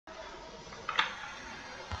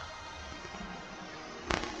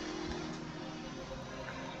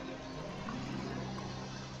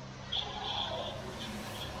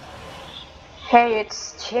Hey,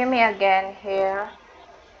 it's Chimmi again here.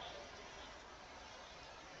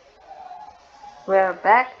 We're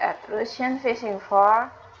back at Ocean Fishing 4.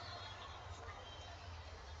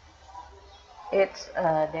 It's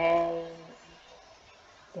day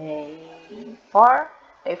 4,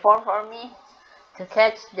 day 4 for me to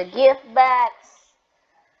catch the gift bags.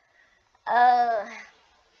 Uh,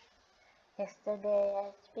 Yesterday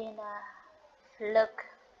has been a fluke.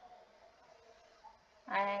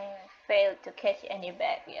 I failed to catch any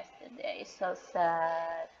bag yesterday. It's so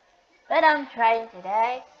sad. But I'm trying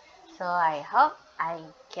today, so I hope I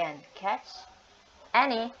can catch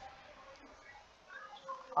any.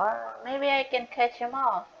 Or maybe I can catch them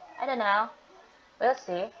all. I don't know. We'll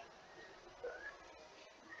see.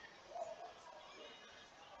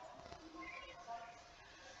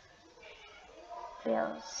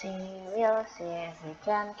 We'll see if we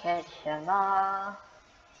can catch them all.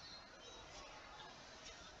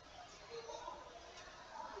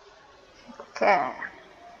 Okay.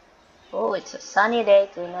 Oh, it's a sunny day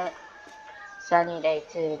tonight. Sunny day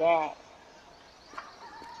today.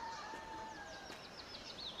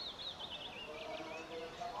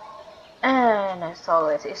 And as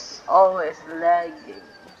always, it's always lagging.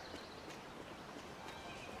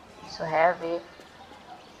 So heavy.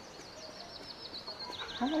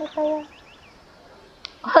 How many players?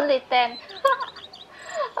 Only 10.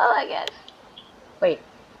 Oh my god. Wait.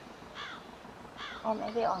 Or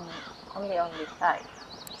maybe only on this side.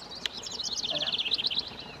 I don't know.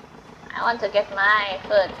 I want to get my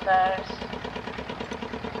food first.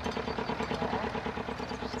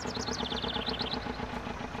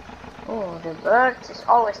 Oh, the birds is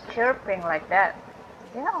always chirping like that.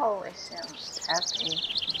 They always seem happy.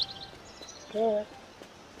 Good.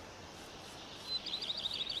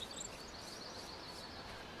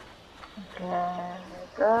 Okay, there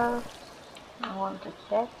we go. I want to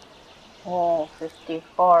check. Oh,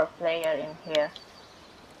 54 player in here.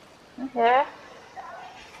 Okay.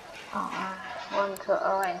 Oh, I want to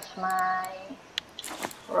arrange my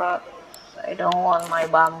rods. I don't want my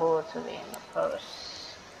bamboo to be in the first.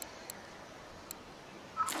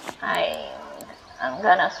 I'm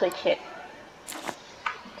gonna switch it.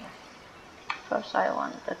 Okay. First I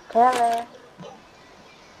want the tele.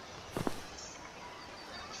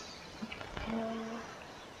 Okay.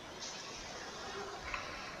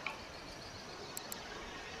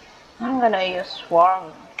 I'm gonna use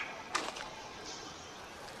swarm.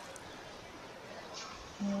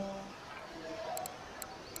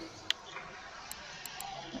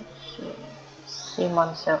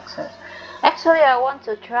 Simon success. Actually, I want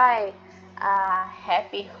to try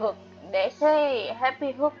Happy Hook. They say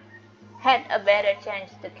Happy Hook had a better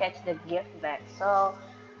chance to catch the gift bag, so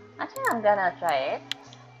I think I'm gonna try it.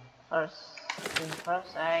 First,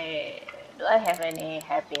 do I have any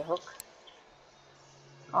Happy Hook?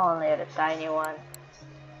 Only the tiny one.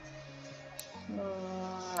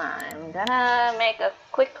 I'm gonna make a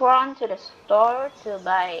quick run to the store to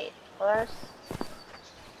buy it first.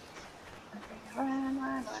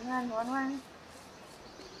 Run.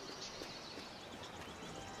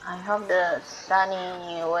 I hope the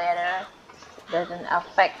sunny weather doesn't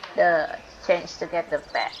affect the chance to get the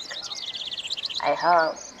bag. I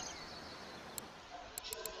hope.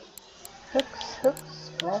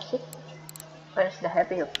 Hooks, classic. Where's the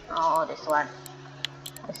happy hook? Oh, this one.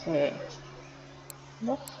 I see.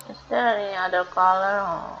 Is there any other color?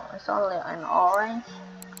 Oh, it's only an orange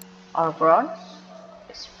or bronze.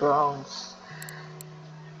 It's bronze.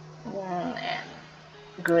 And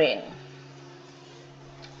green.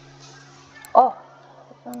 Oh,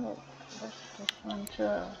 this one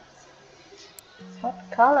too. What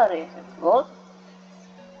color is it? Gold?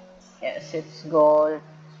 Yes, it's gold.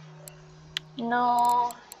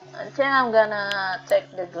 No, I think I'm gonna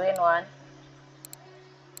take the green one.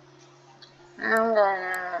 I'm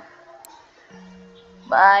gonna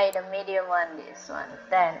buy the medium one, this one.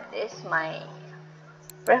 Then this is my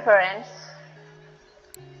preference.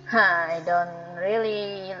 I don't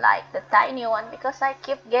really like the tiny one because I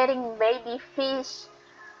keep getting baby fish.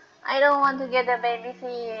 I don't want to get a baby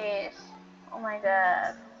fish. Oh my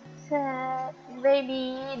god. Sad.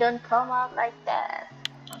 Baby, don't come out like that.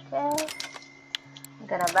 Okay. I'm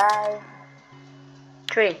gonna buy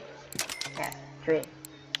 3. Yeah, 3.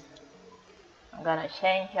 I'm gonna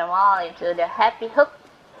change them all into the happy hook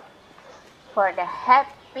for the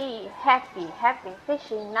happy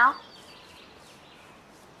fishing now.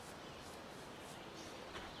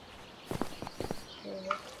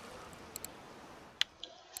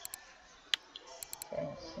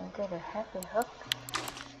 Change into the happy hook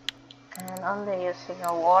and only using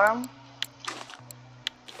a worm.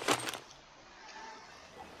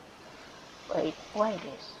 Wait, why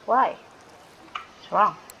this? Why? What's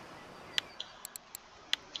wrong?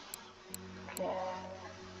 Okay.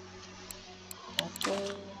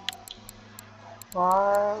 Okay.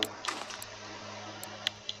 Valve.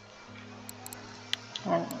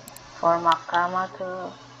 And for Makama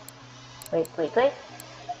to... Wait.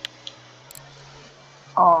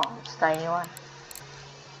 Oh, it's tiny one.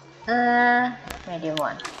 Medium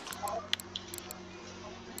one.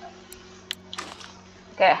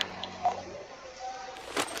 Okay.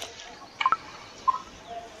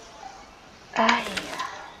 Ah, yeah.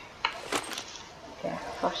 Okay.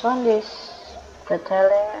 First one is the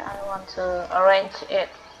tele. I want to arrange it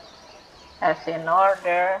as in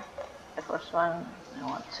order. The first one I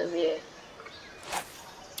want to be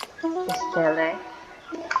this tele.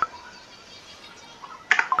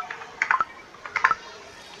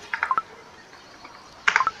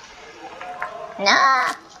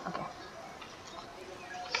 Nah. Okay.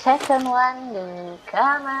 Second one, the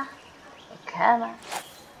Kama.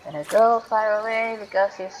 Gonna go far away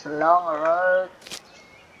because it's a long road.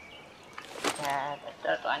 Yeah, the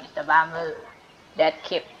third one is the bamboo that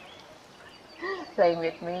keep playing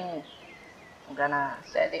with me. I'm gonna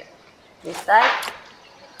set it this side.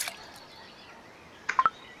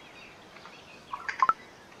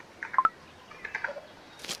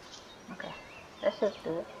 Okay, that should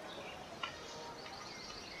do it.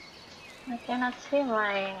 I cannot see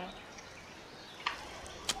my...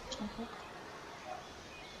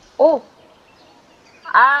 Oh!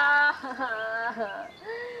 Ah!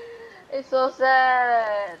 It's so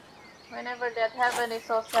sad. Whenever that happens, it's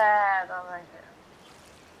so sad. Oh my god.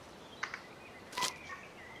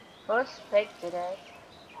 First pig today.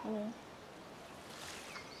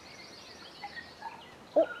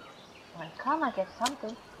 Oh! Why can't I get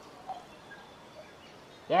something?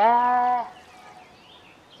 Yeah!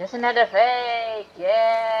 Just another fake!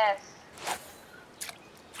 Yes!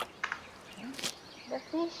 The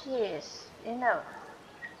fishes,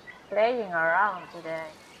 playing around today.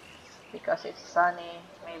 Because it's sunny,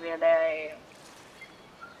 maybe they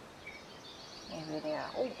are...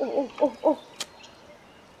 Oh!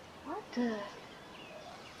 What the?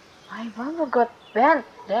 My bumper got bent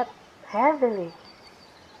that heavily.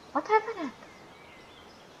 What happened?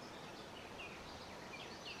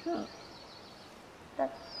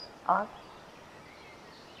 That's odd.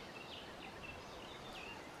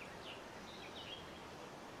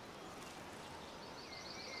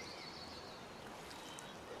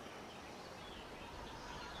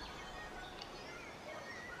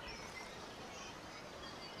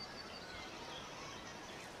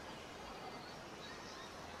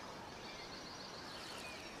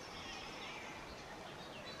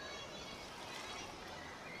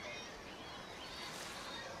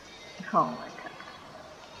 Oh my god.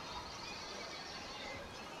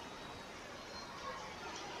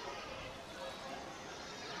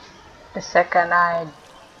 The second I...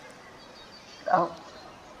 Oh.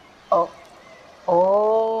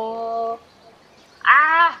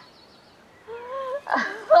 Ah!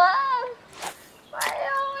 Why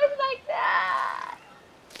always like that?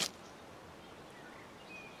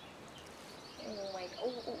 Oh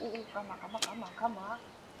my... Come on.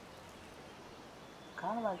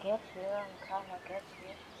 Karma gets you.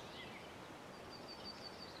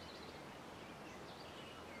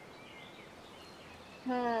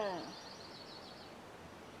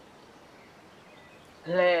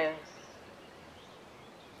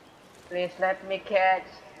 Please let me catch.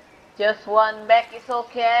 Just one back is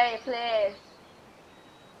okay, please.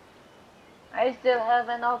 I still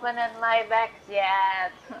haven't opened my bags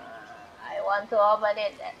yet. I want to open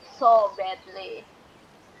it so badly.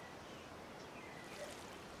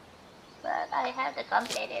 But I have to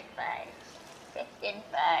complete it first. 15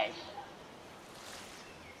 first.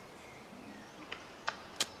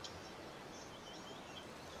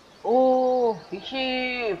 Oh,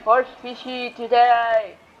 fishy! First fishy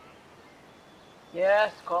today!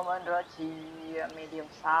 Yes, common rochi, medium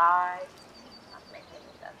size. Not medium,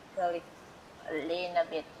 it's actually a little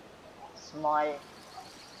bit small.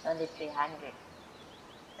 Only 300.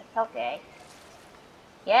 That's okay.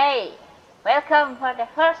 Yay! Welcome for the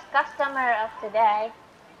first customer of today.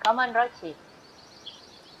 Common rochi.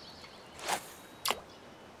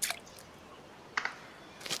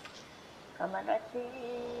 Common rochi.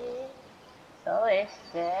 So is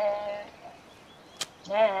there.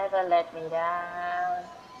 Never let me down.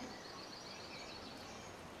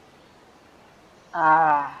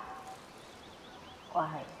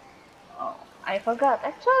 Why? Oh, I forgot.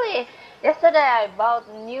 Actually, yesterday I bought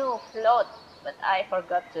new float, but I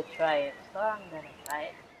forgot to try it. So I'm gonna try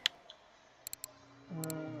it.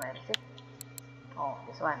 Where is it? Oh,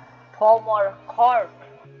 this one. four more cork.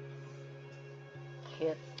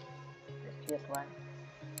 Cute, the cute one.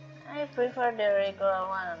 I prefer the regular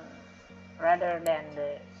one rather than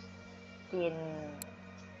the thin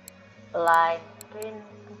line. Thin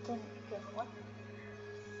what?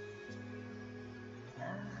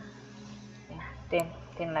 Yeah,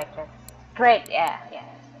 thin like that. Straight, yeah,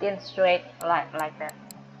 thin straight like that.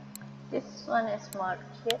 This one is more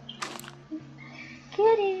cute.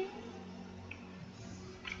 Cutie.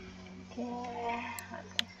 Okay,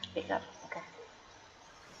 let's pick up. Okay.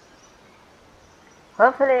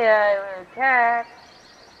 Hopefully I will get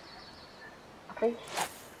okay.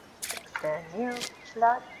 The new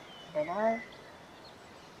slot. Then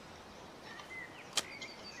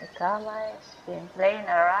the camera has been playing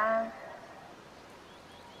around.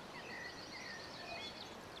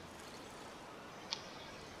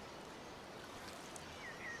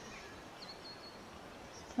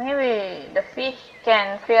 Maybe the fish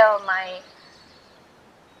can feel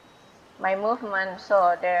my movement,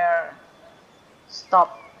 so they're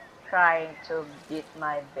stop trying to beat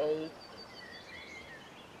my bait.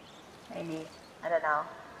 Maybe, I don't know.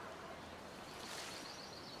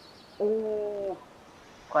 Ooh,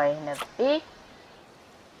 quite a big,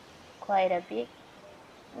 quite a big.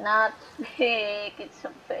 Not big, it's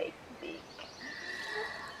a big.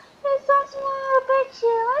 It's so small, Betty.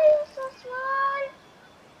 Why are you so small?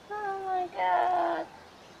 Oh my god.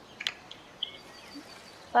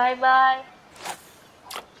 Bye bye.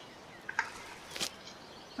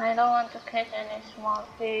 I don't want to catch any small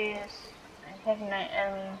fish.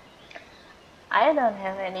 I don't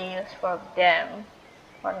have any use for them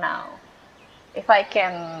for now. If I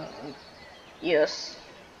can use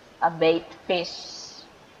a bait fish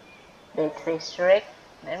trick,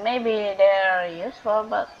 then maybe they're useful,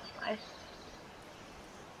 but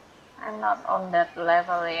I'm not on that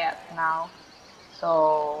level yet now.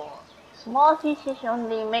 So small fishes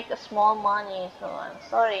only make a small money, so I'm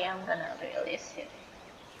sorry, I'm gonna release it.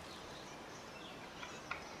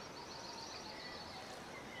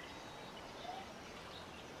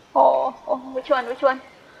 Oh, which one?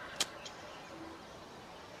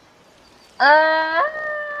 Uh,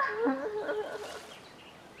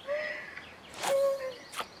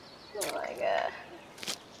 oh my god.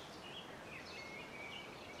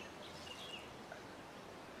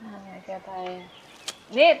 Oh my god, I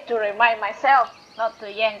need to remind myself not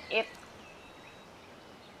to yank it.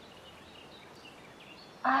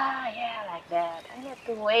 Ah, yeah, like that. I need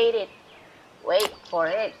to wait for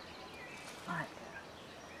it. Oh my god.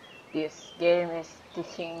 This game is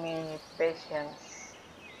teaching me patience.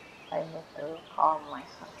 I need to calm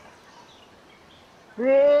myself.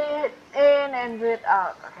 Breathe in and breathe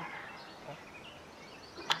out. Okay.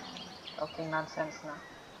 Talking nonsense now.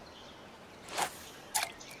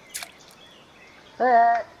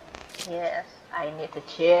 But yes, I need to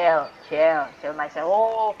chill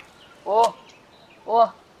myself.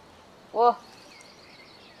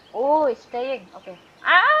 Oh, it's staying. Okay.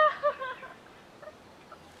 Ah!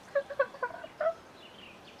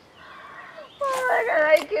 Oh my god,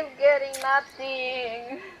 I keep getting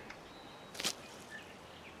nothing.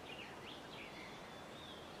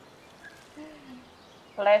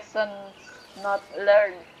 Lessons not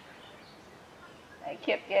learned. I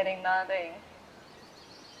keep getting nothing.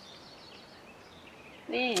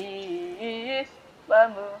 Please,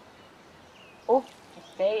 bamboo. Oh, it's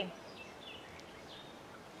staying.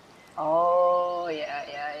 Oh,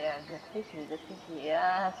 yeah. Good fishy.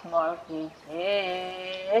 Yeah, small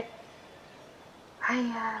fishy.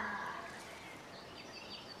 Hiya.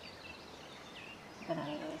 Gonna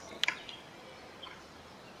release it.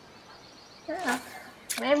 Yeah.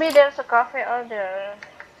 Maybe there's a coffee order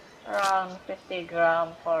around 50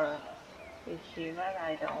 gram for fishy, but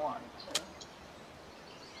I don't want to.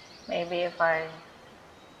 Maybe if I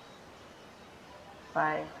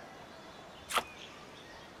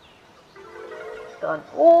don't.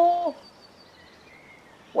 Oh,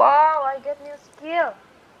 wow! I get new skill.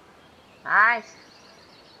 Nice.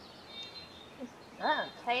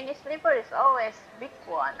 Chinese slipper is always big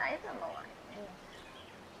one. I don't know why.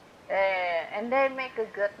 And they make a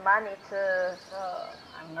good money too, so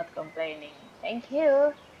I'm not complaining. Thank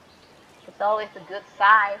you. It's always a good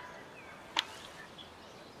size.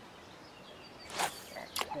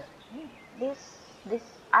 This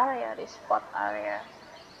area, this spot area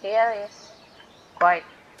here is quite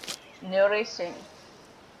nourishing.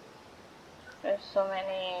 There's so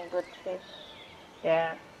many good fish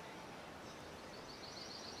there.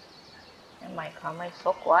 And my Kama is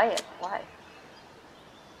so quiet. Why?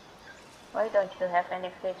 Why don't you have any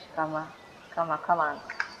fish, Kama? Come on.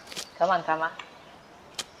 Come on, Kama.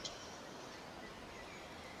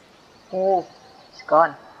 Oh, it's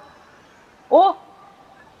gone. Oh,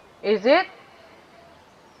 is it?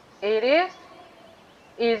 It is?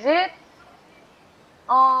 Is it?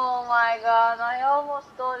 Oh my god, I almost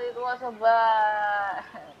thought it was a bat.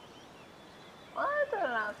 What?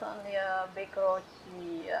 Not only a big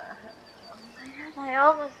roachy. Oh my god, I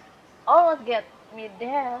almost get me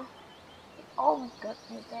there. It almost got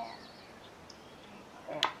me there.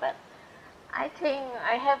 Okay, but I think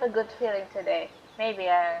I have a good feeling today. Maybe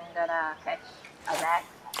I'm gonna catch a bat,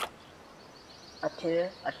 a two,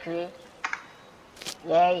 a three.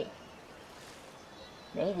 Yay!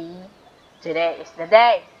 Maybe today is the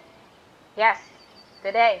day. Yes,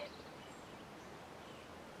 today.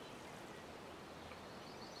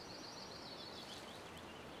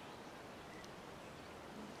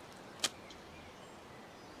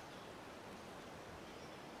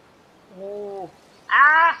 Ooh.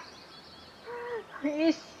 Ah!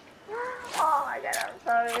 Please. Oh my god, I'm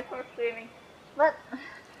sorry for screaming. But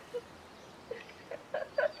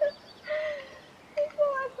it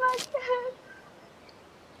was like that.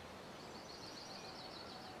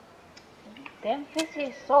 Damn fish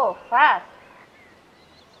is so fast.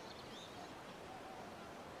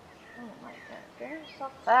 Oh my god, they're so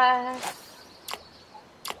fast.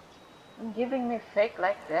 And giving me fake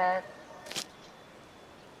like that.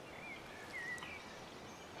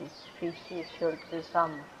 This fishy should do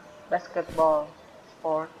some basketball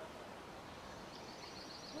sport.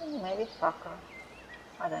 Maybe soccer.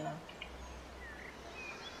 I don't know.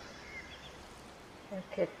 You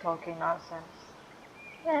keep talking nonsense.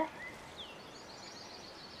 Yeah.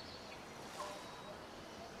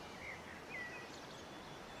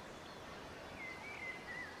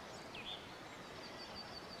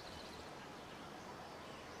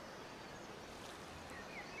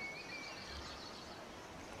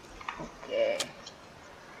 Okay.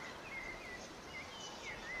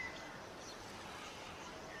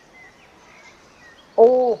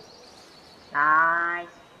 Oh, nice.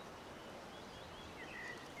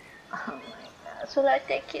 Oh my god. Should I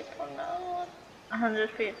take it or not?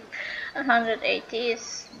 150, 180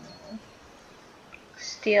 is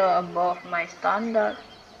still above my standard.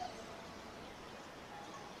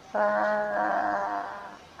 I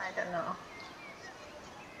don't know.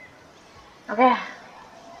 Okay,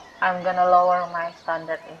 I'm gonna lower my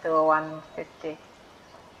standard into 150.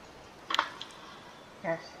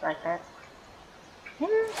 Yes, like that.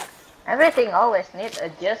 Everything always needs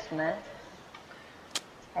adjustment.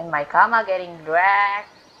 And my comma getting dragged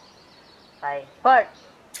by perch.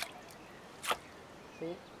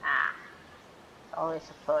 See? Ah, it's always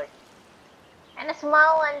a perch. And a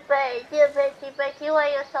small one, Becky, why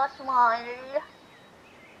you so small?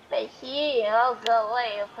 Becky, oh, go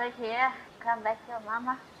away over here. Come back to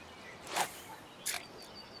mama.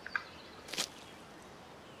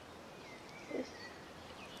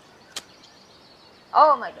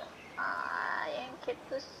 Oh my god. Yang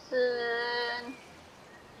gitu soon.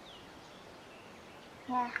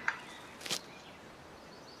 Yeah.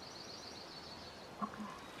 Okay.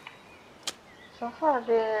 So far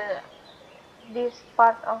this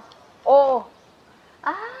part of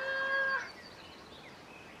ah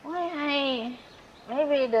why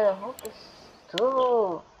maybe the hook is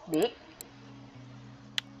too big.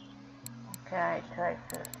 Okay, try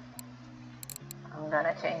to. I'm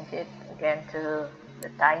gonna change it again to the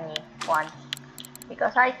tiny one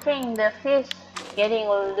because I think the fish getting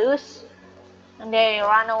loose and they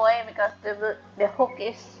run away because the hook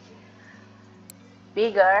is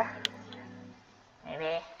bigger.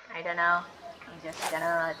 Maybe I don't know. I'm just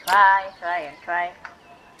gonna try.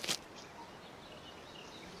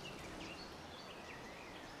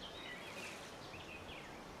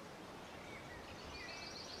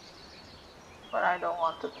 But I don't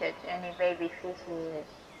want to catch any baby fishes.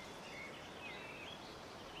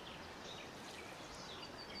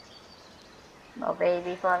 No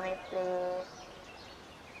baby for me, please.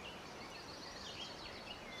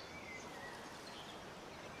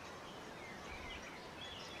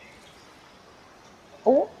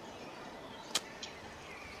 Oh!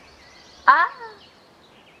 Ah!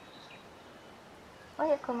 Why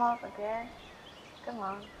you come out again? Come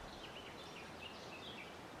on.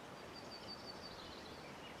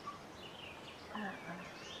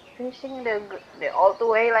 Fishing the all the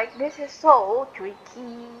way like this is so tricky.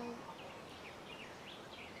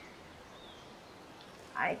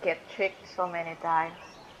 I get tricked so many times.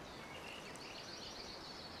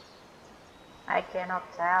 I cannot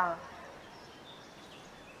tell.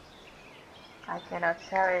 I cannot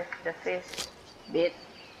tell if the fish bit.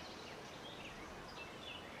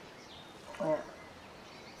 Where?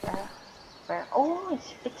 Where? Oh,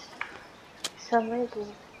 it's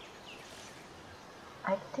already.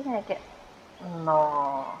 I think I get...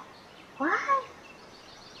 No. Why?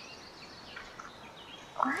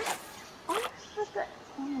 What? What's that?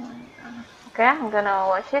 Oh my god. Okay, I'm gonna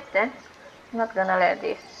wash it then. I'm not gonna let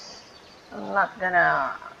this... I'm not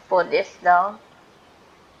gonna put this down.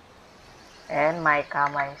 And my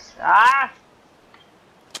camera is... Ah!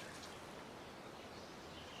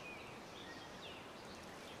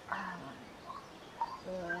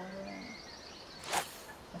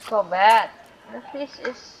 It's so bad. The fish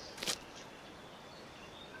is...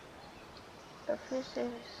 The fish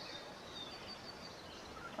is...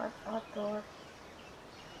 What?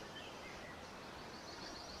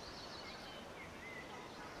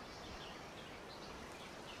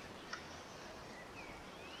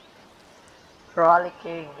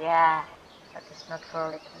 Frolicking, yeah. That is not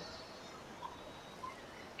frolicking.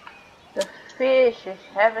 The fish is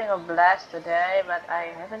having a blast today, but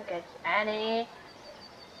I haven't catch any.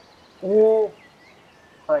 Ooh,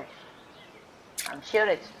 perch. I'm sure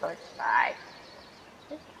it's perch, right?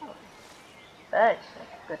 Perch,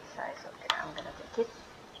 good size. Okay, I'm gonna take it.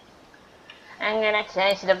 I'm gonna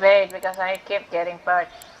change the bait because I keep getting perch.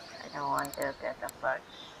 I don't want to get a perch.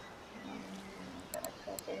 I'm gonna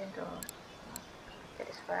change it into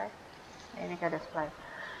caddisfly. Maybe caddisfly.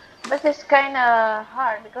 But it's kinda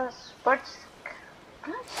hard because perch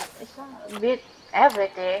it's a bit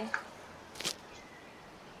everything.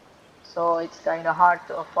 So it's kinda hard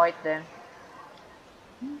to avoid them.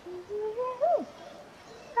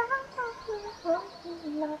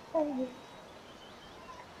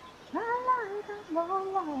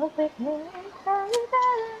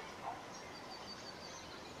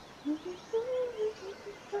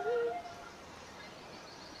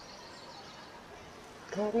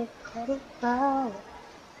 Get it, go.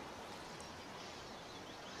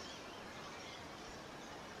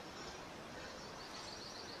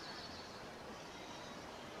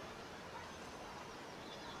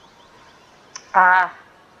 Ah.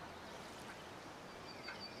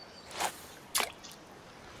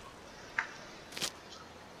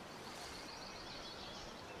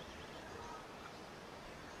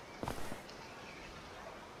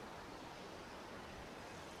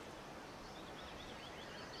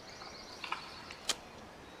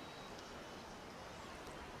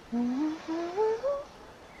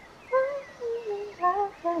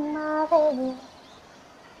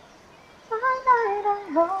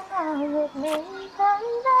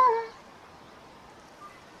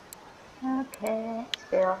 Okay,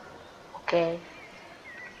 still okay.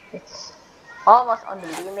 It's almost on the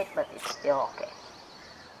limit, but it's still okay.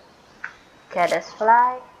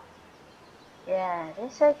 Caddisfly. Yeah, they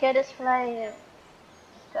say caddisfly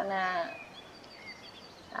gonna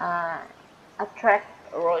uh, attract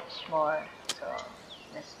roach more, so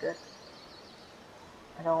that's good.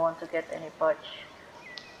 I don't want to get any perch.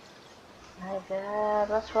 My god,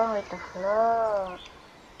 what's wrong with the float?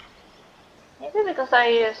 Maybe because I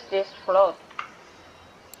use this float.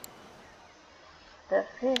 The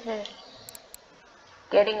fish is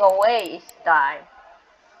getting away each time.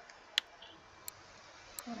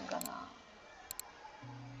 I'm gonna...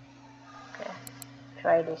 Okay,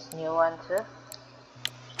 try this new one too.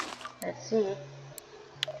 Let's see.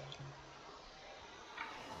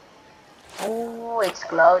 Oh, it's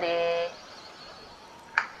cloudy.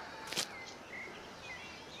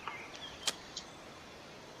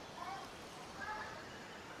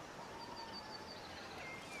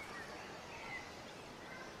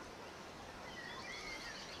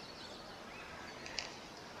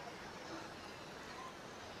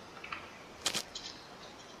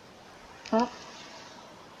 Hmm?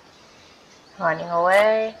 Running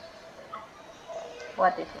away.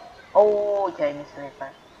 What is it? Oh, Chinese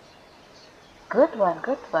leopard. Good one,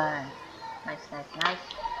 good one. Nice, nice, nice.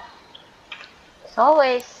 It's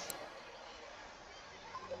always,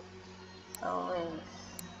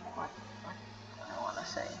 what I wanna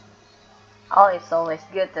say. Oh, it's always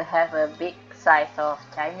good to have a big size of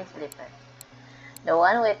Chinese leopard. The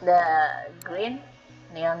one with the green,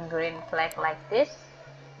 neon green flag like this.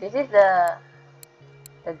 This is the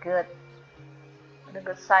good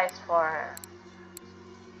size for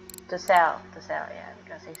to sell, yeah,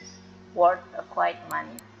 because it's worth a quite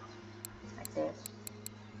money like this.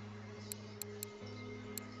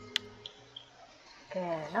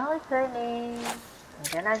 Okay, now it's raining.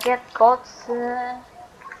 I'm gonna get cold soon.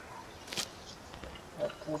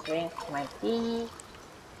 Let me drink my tea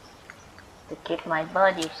to keep my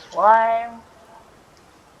body warm.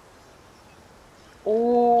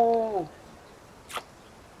 Ooh,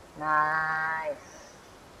 nice.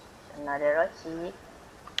 Another rochi.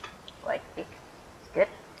 White pig. It's good.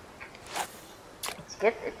 It's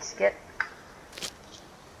good. It's good.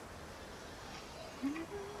 Oh,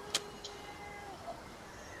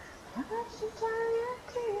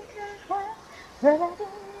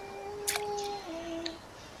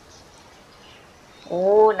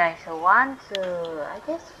 nice one too. I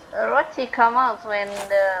guess Rochi come out when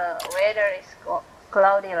the weather is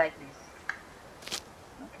cloudy like this.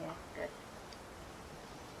 Okay, good.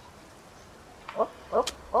 Oh, oh,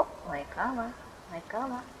 oh, my camera, my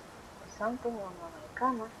camera. There's something wrong with my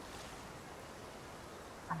camera.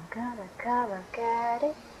 I'm gonna come and get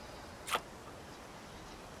it.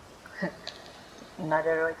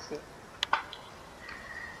 Another Rochi.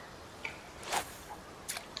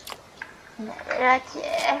 Another Rochi.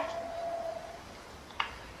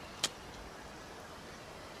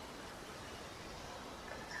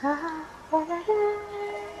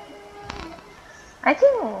 I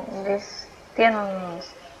think this tin,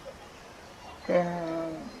 tin,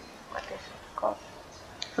 what is it called?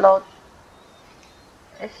 Float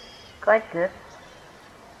is quite good.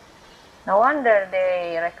 No wonder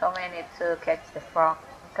they recommend it to catch the frog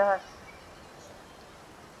because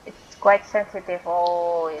it's quite sensitive.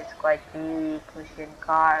 Oh, it's quite big, cushion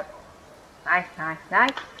carp. Nice, nice,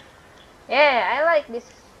 nice. Yeah, I like this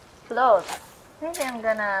float. Maybe I'm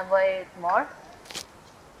gonna buy it more.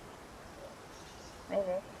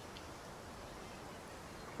 Maybe.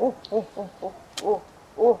 Oh, oh, oh, oh, oh,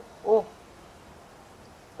 oh, oh,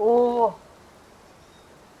 oh,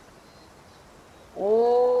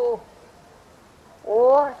 oh,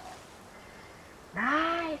 oh.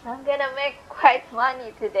 Nice. I'm gonna make quite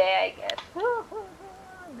money today, I guess.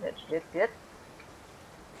 Good, good, good.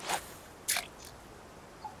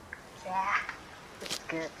 Yeah, it's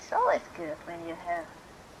good. It's always good when you have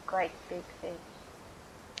quite big fish.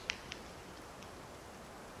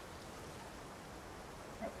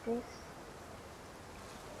 Like this.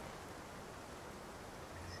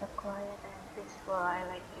 So quiet and peaceful. I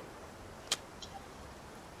like it.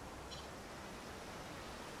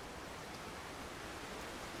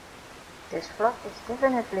 This vlog is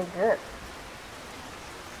definitely good.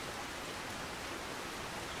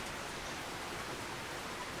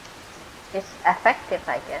 It's effective,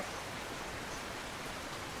 I guess.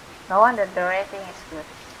 No wonder the rating is good.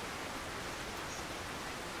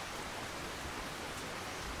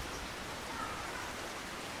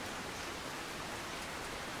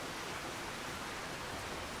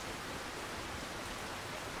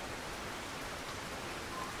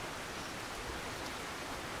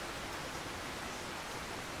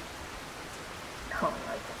 Oh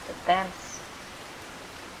my god, the dance.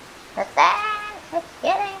 The dance is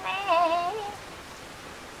killing me.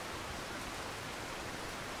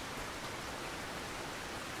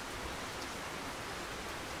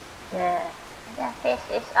 The fish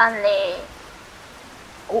is only.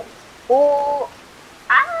 Oh, oh,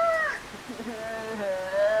 ah!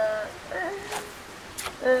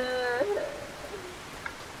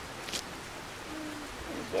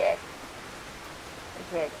 Yes,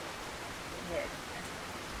 yes, yes.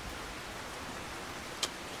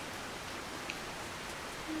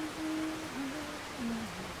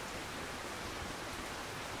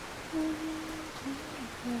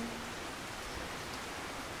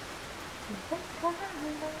 Oh,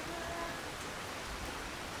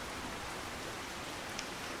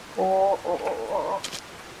 oh, oh, oh, oh.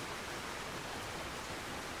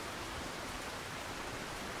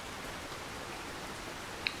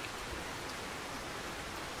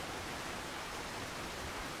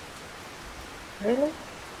 Really?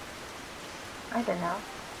 I don't know.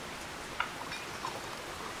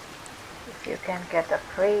 If you can get a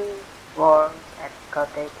free worm at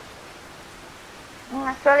cottage.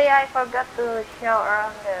 Actually, I forgot to show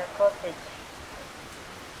around the cottage.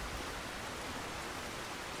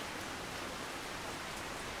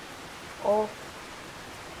 Oh,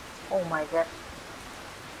 oh my god.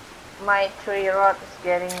 My 3 rod is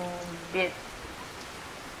getting bit.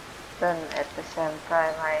 Then at the same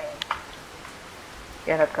time, I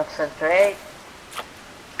cannot concentrate.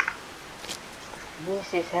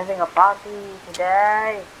 This is having a party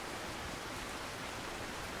today.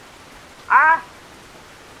 Ah!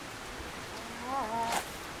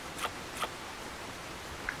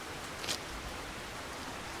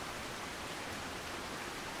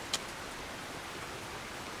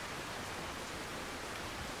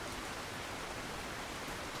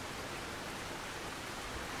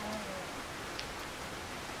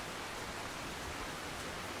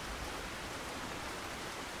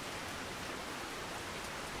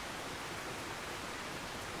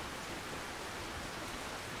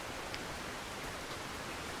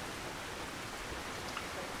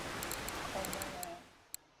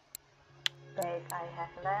 Bait I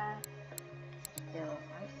have left. Still,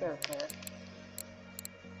 I'm still good.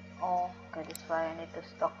 Oh, okay, that's why I need to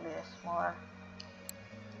stock this more.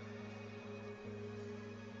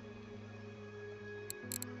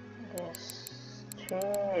 This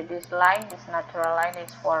tree, this line, this natural line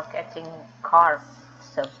is for catching carp.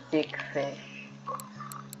 It's a big fish.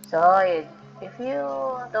 So if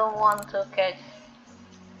you don't want to catch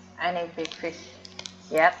any big fish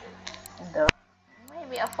yet, though,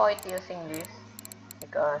 maybe avoid using this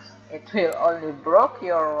because it will only break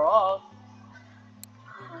your rod.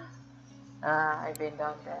 I've been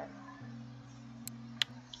done that.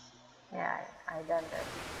 Yeah, I done that.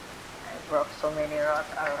 I broke so many rods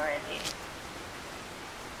already.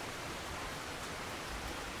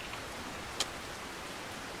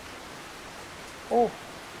 Oh,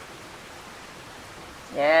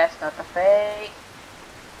 yes, not a fake.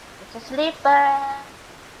 It's a sleeper.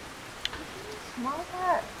 Small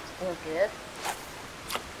one, still good.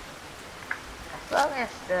 As long as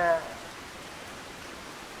the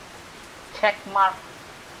check mark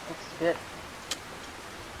is good.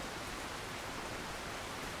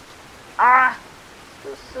 Ah,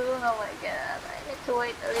 too soon. Oh my god, I need to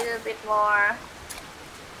wait a little bit more.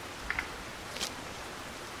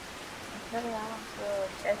 Actually, I want to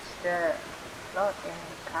change the float in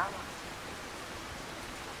the camera.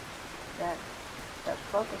 That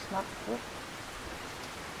float is not good.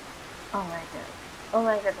 Oh my god. Oh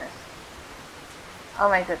my goodness. Oh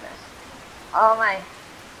my goodness. Oh my.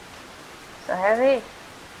 So heavy.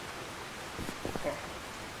 Okay.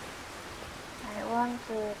 I want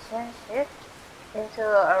to change it into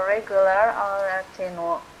a regular or a thin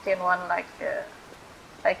one like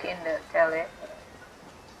in the tele.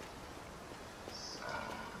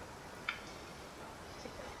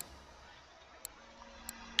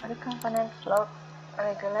 Are the component float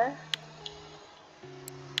regular?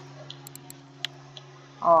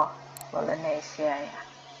 Oh, Bolognese, yeah.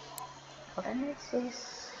 Bolognese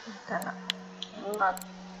is not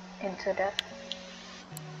into that.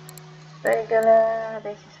 Regular,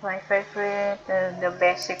 this is my favorite, the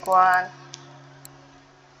basic one.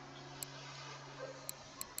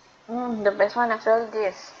 The best one actually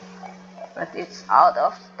this, but it's out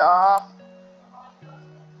of stock.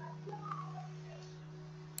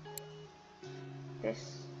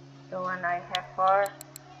 This, the one I have for,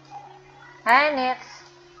 and it's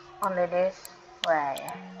only this. Why?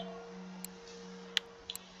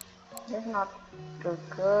 It's not too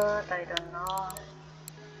good. I don't know.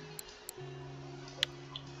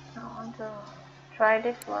 I want to try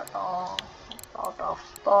this one. Oh, it's out of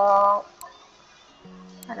stock.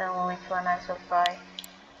 I don't know which one I should buy.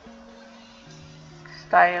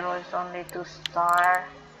 Styro is only 2 star.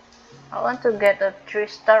 I want to get a 3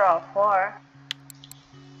 star or 4.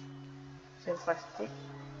 Silver stick.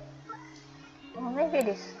 Oh, maybe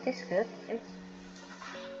this good. It's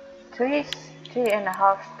three and a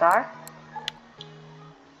half star.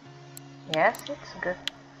 Yes, it's good.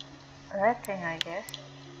 Rating, I guess.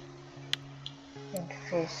 And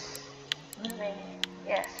fish. Maybe,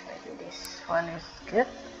 yes, maybe this one is good.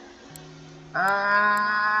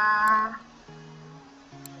 I'm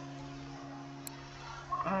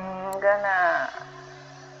gonna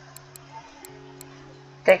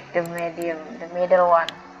take the middle one.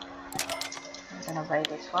 I'm gonna buy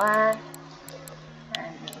this one,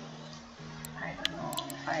 and I don't know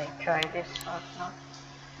if I try this or not.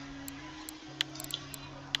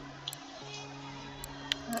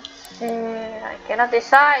 Let's see, I cannot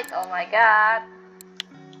decide. Oh my god,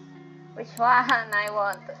 which one I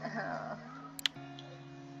want?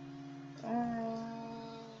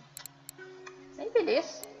 Maybe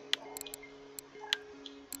this.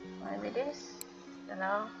 Maybe this. You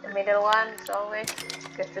know, the middle one is always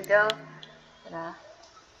good to go. Gonna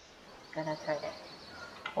try that.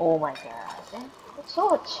 Oh my god, it's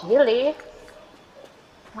so chilly.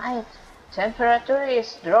 My temperature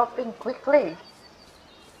is dropping quickly.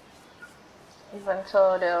 Even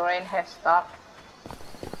so, the rain has stopped.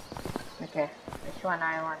 Okay, which one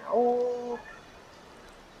I want? Oh,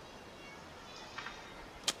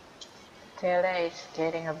 tele is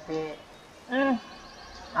getting a bit. Nice,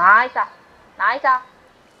 nice,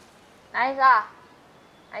 nice,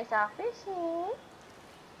 fishy.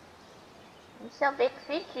 It's a big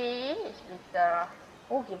fishy. It's bigger.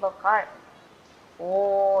 Oh, give a card.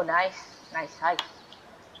 Oh, nice size.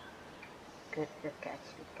 Good catch,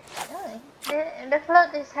 Oh, the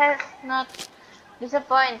float has not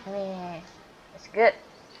disappointed me. It's good.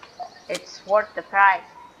 It's worth the price.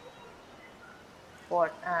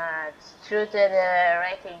 It's true to the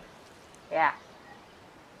rating. Yeah.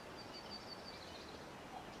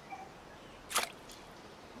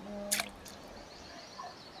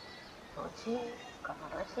 Rosie,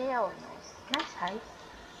 oh, nice size.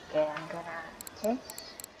 Okay, I'm gonna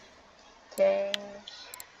change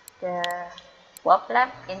the swap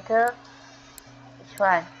lamp into which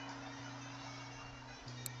one?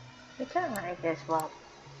 Which one I just swap?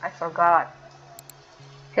 I forgot.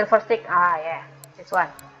 Silver stick. Ah, yeah, this one.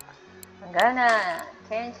 I'm gonna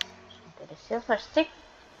change to the silver stick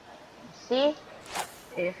and see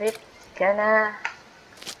if it's gonna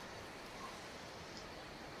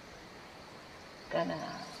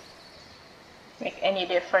make any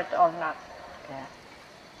difference or not. Okay.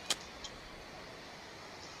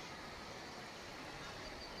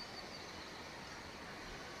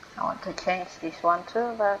 I want to change this one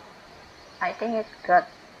too, but I think it's got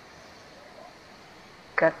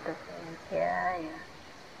the yeah.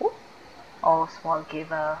 Whoop. Oh, small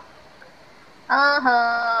giver.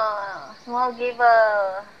 Small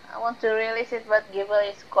giver. I want to release it, but giver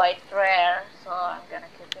is quite rare, so I'm gonna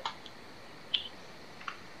keep it.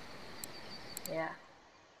 Yeah.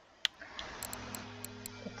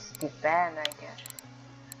 It's depend, I guess.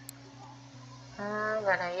 I'm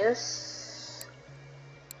gonna use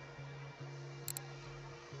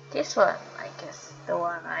this one, I guess. The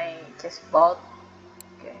one I just bought.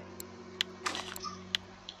 Okay.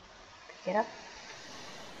 Pick it up.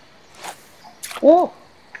 Oh!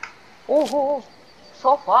 Oh!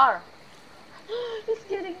 So far! It's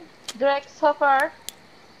getting dragged so far.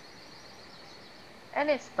 And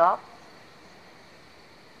it stopped.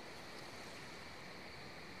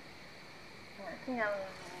 I think I'm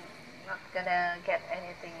not gonna get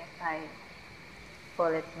anything if I pull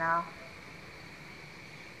it now.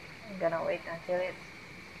 I'm gonna wait until it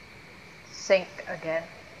sink again.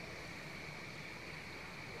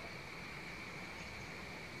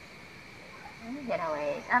 I'm gonna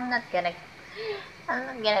wait. I'm not gonna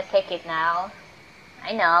take it now.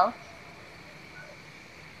 I know.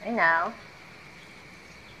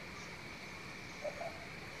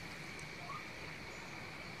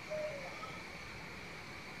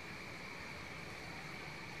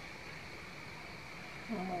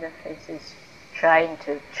 The fish is trying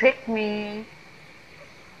to trick me.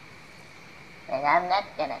 And I'm not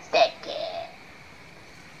gonna take it.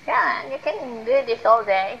 Yeah, you can do this all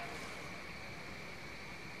day.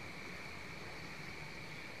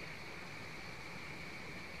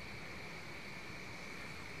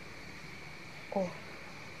 Oh,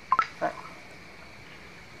 but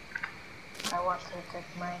I want to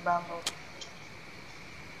take my bamboo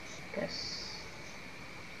because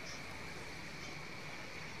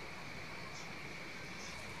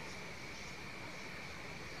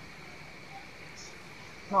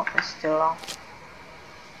no, it's too long.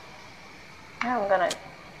 Now I'm gonna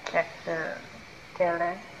check the tail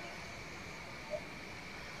end.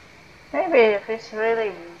 Maybe if it's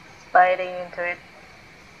really biting into it.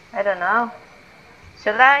 I don't know.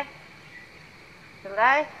 Should I? I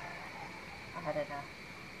don't know.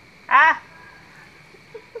 Ah!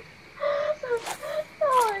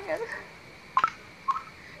 Oh my god.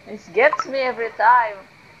 This gets me every time.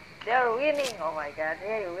 They're winning. Oh my god,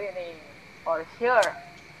 they're winning. For sure.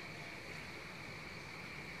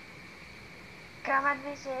 Come on,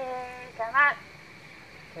 Missy. Come on.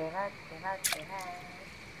 Come on.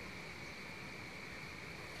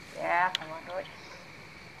 Yeah, come on, Roach.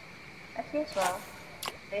 As usual,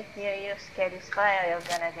 if you use Caddy's Fire, you're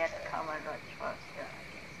gonna get a common Roach for sure.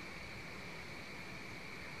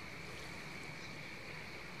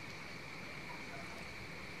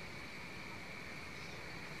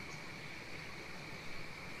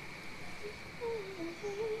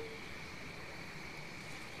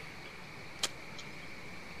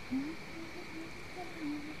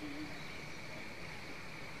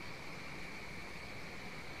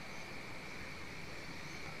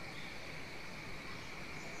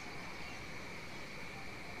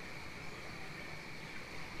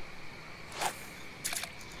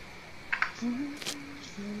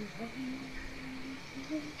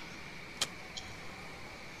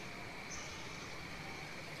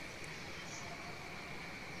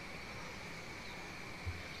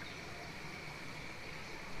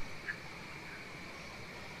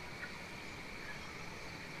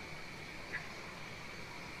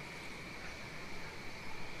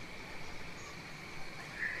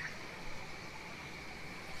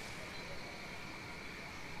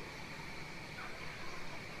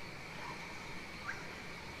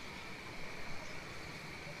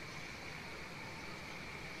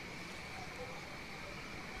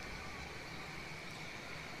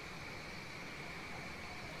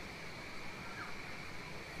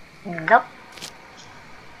 Nope.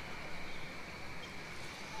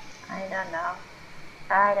 I don't know.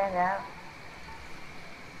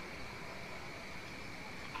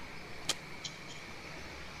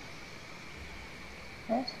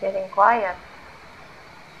 It's getting quiet.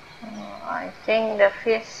 I think the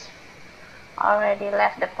fish already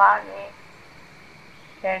left the party.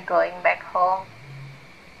 They're going back home.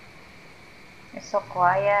 It's so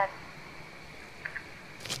quiet.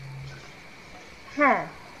 Huh.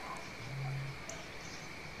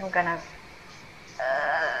 I'm gonna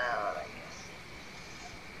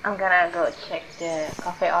go check the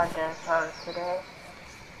coffee order for today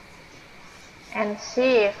and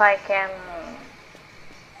see if I can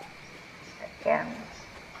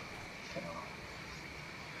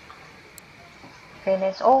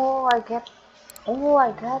finish. Oh, I got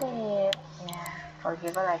it. Yeah,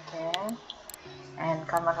 forgivable I can. And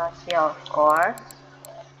Kamaroshi, of course.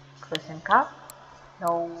 Cruising cup.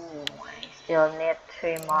 No, I still need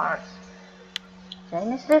 3 more.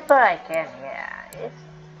 Chinese slipper I can. Yeah,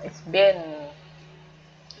 it's been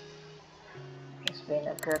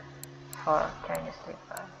a good for Chinese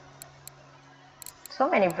slipper. So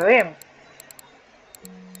many brim.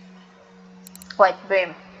 White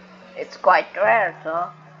brim. It's quite rare, so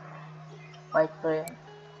white brim.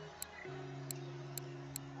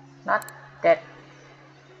 Not that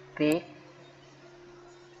big,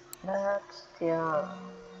 but still.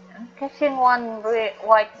 Catching one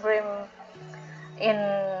white brim in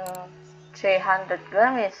 300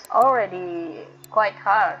 gram is already quite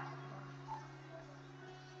hard.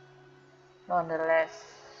 Nonetheless,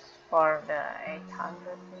 for the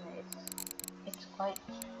 800, it's quite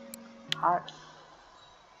hard.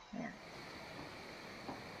 Yeah.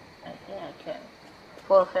 I think I can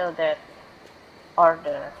fulfill that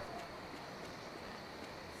order.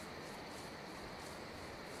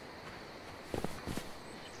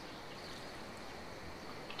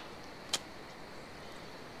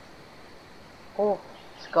 Oh,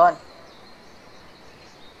 it's gone.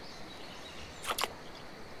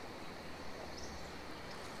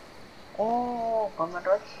 Oh,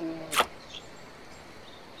 Komodochi.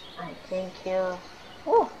 I think you.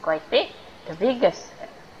 Oh, quite big. The biggest,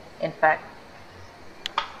 in fact.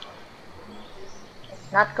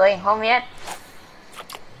 It's not going home yet.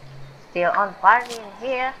 Still on party in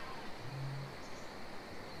here.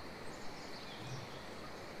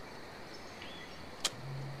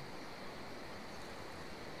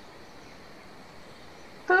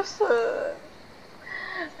 Too soon.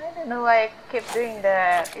 I don't know why I keep doing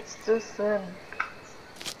that. It's too soon.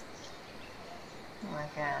 Oh my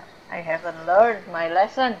god. I haven't learned my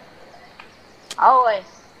lesson. Always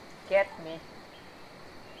get me.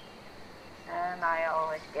 And I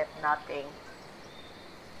always get nothing.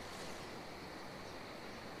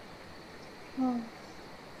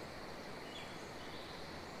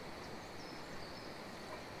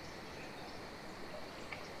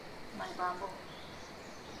 My bamboo.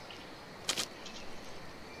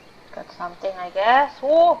 Got something, I guess.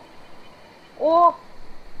 Oh! Oh!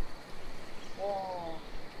 Oh!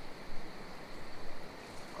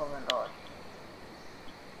 Come on, Lord.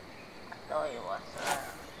 I thought it was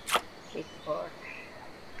a big bird.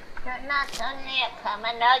 You're not only a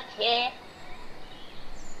Kamanochi.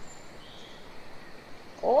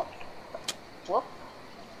 Oh! Whoop!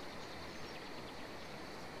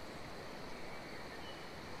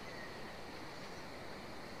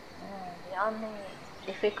 The only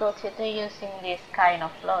difficulty to using this kind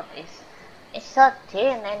of float is it's so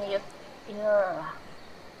thin and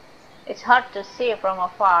it's hard to see from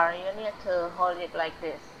afar. You need to hold it like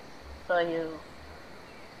this so you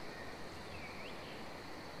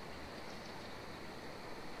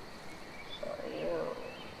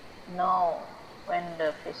know when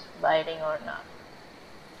the fish is biting or not.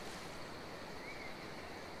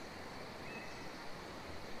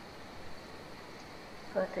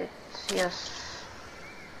 But it's just...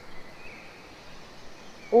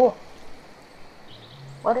 Oh!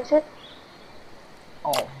 What is it?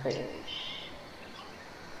 Oh, fish.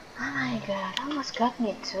 Oh my god, almost got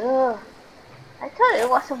me too. I thought it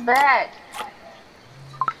was a bag.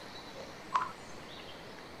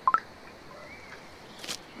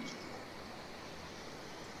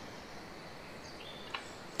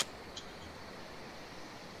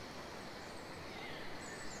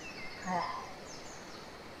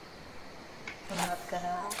 I'm not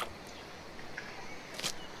gonna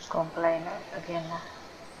complain again.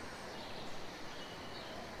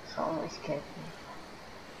 It's always get me.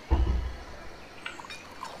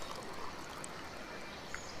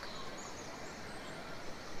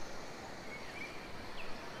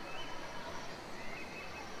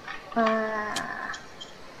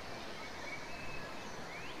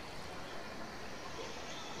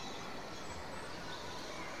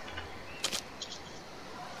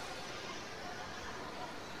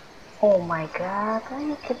 Oh my god, why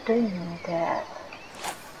you keep doing that?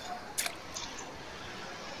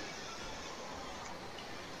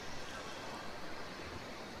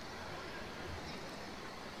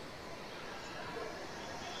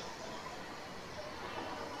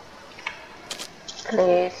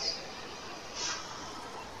 Please.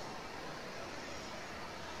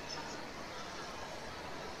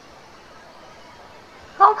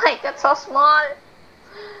 Oh my god, so small.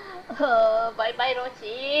 Bye bye,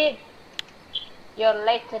 Rosie. You're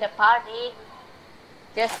late to the party.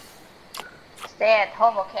 Just stay at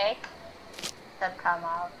home, okay? Don't come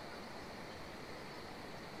out.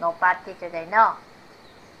 No party today, no.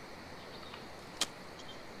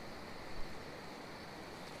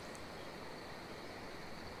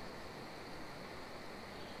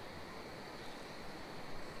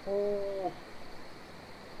 Ooh,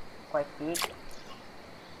 quite big.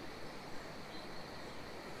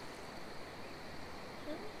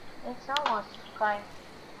 It's almost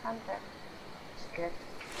 500. It's good.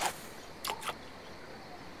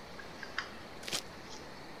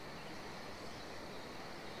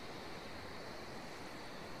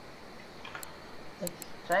 It's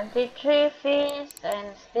 23 fish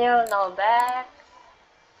and still no bag.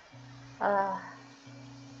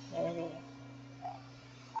 Maybe.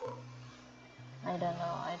 I don't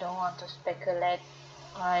know. I don't want to speculate.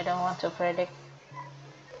 I don't want to predict.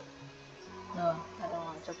 No, I don't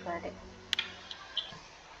want to predict.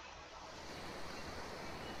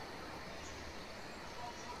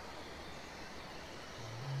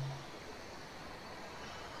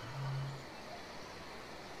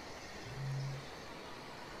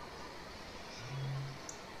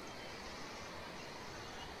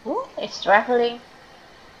 Ooh, it's traveling.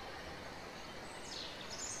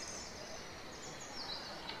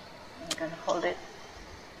 I'm gonna hold it.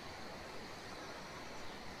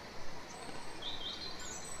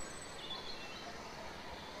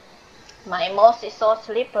 My mouse is so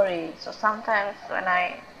slippery, so sometimes when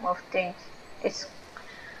I move things, it's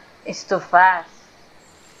too fast,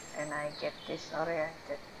 and I get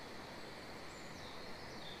disoriented.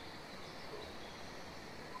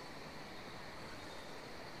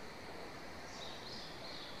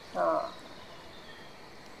 So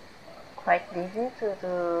quite easy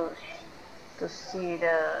to see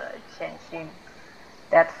the changing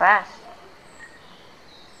that fast.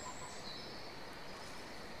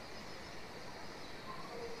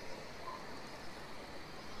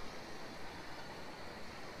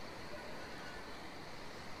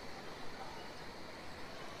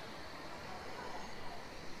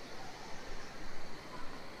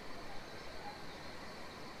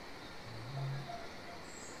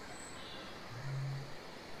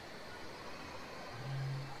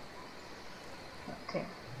 Okay.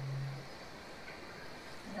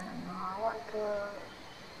 Then I want to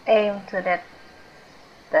aim to that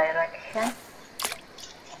direction.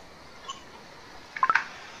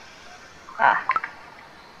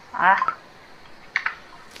 Ah,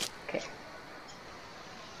 okay.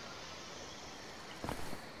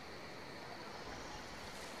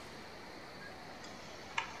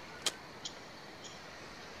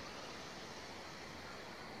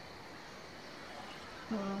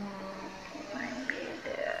 Maybe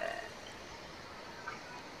there.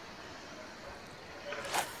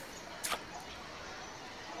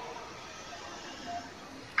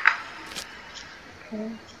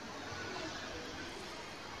 Okay.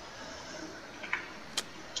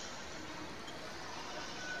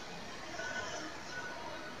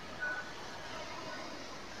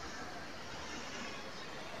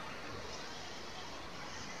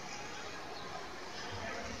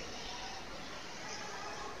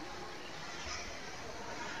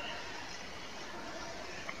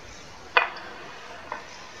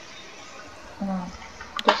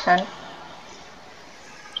 This one.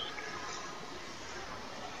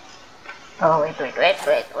 Oh, wait. I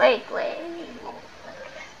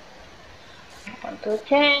want to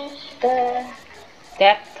change the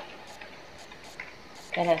depth.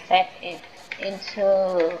 Gonna set it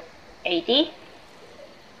into 80.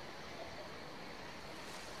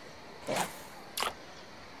 Yeah.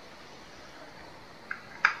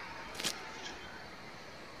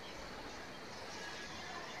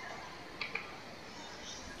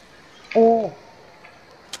 Oh.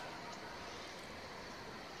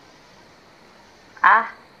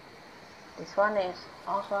 This one is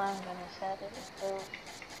also, I'm gonna set it into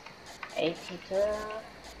 82.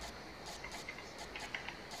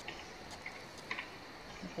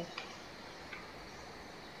 Okay.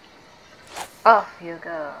 Off you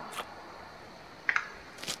go.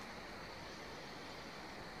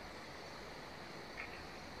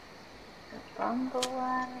 The bumble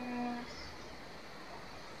one is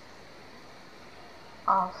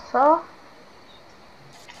also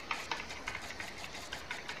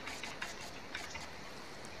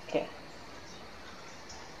okay.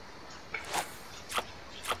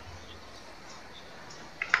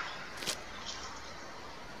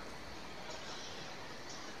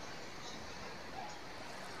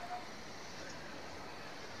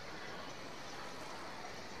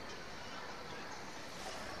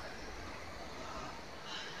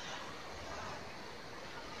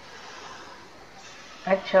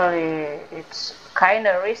 Actually, it's kind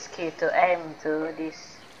of risky to aim to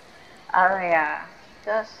this area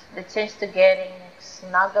because the chance to getting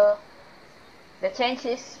snuggle, the chance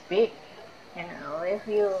is big. You know, if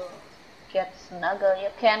you get snuggle, you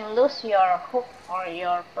can lose your hook or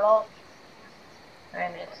your float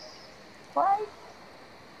when it's quite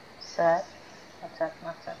sad. What's that?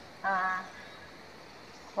 What's that?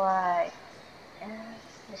 Quite uh,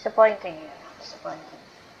 disappointing. Yeah, disappointing.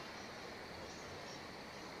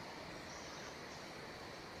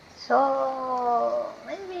 So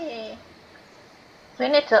maybe we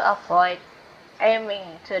need to avoid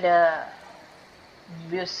aiming to the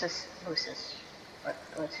buses.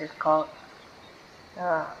 What's it called?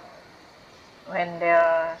 Uh, when there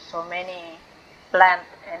are so many plants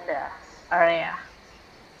in the area.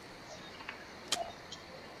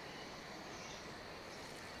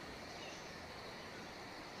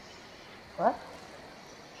 What?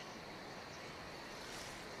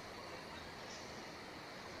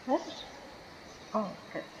 What? Oh,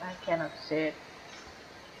 okay. I cannot see it.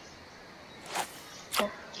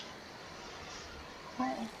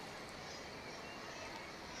 Why?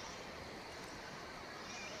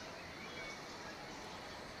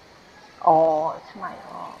 Oh, it's my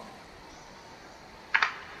own.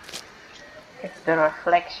 It's the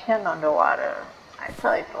reflection on the water. I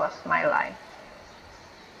thought it was my line.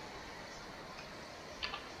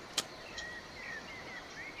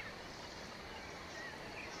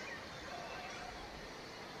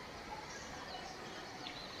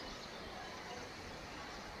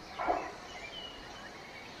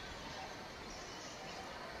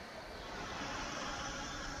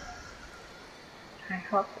 I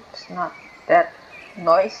hope it's not that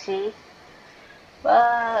noisy,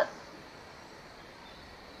 but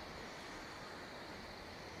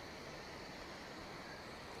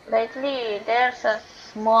lately there's a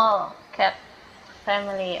small cat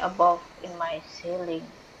family above in my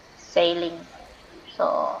sailing.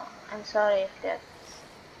 So I'm sorry if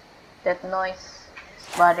that noise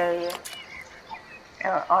bother you,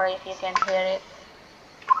 or if you can hear it,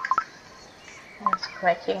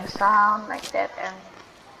 scratching sound like that, and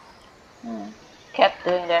cat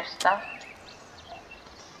doing their stuff.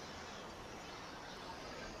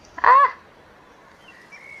 Ah!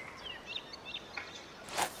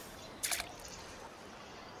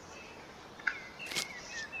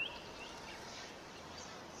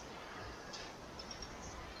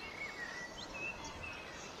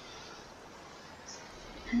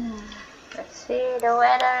 Let's see the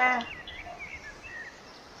weather.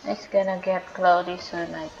 It's gonna get cloudy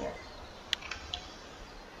soon, I guess.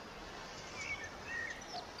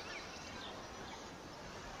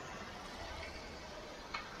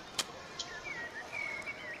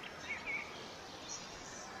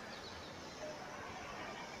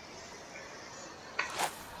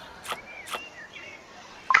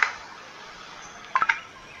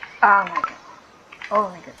 Oh my god. Oh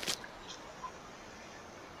my god.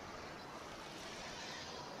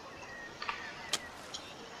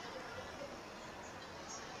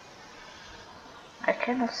 I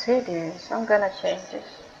cannot see this. I'm gonna change this.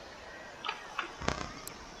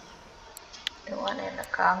 The one in the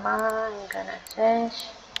camera, I'm gonna change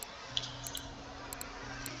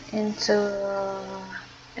into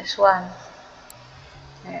this one.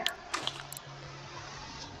 Yeah.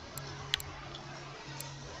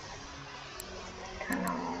 Don't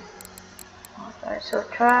know what I should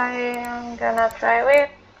try. I'm gonna try with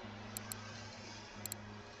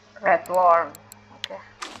red worm. Okay.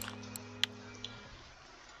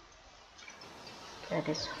 Get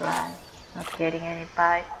this fly. Not getting any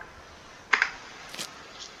bite.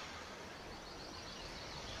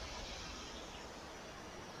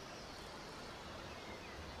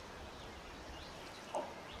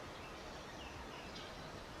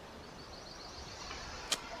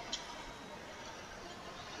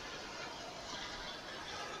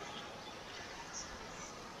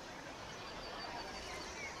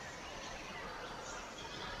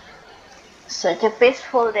 Such a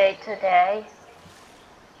peaceful day today.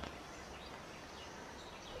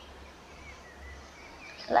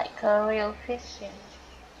 It's like a real fishing.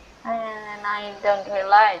 And I don't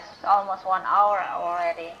realize it's almost 1 hour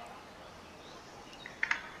already.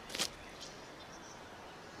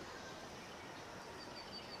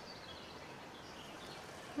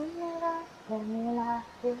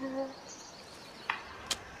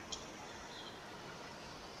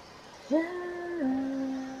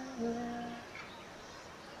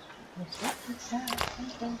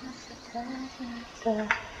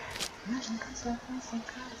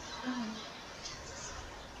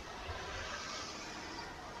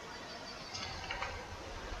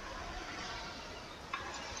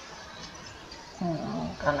 I'm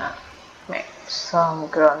gonna make some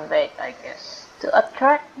ground bait, I guess, to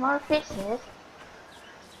attract more fishes.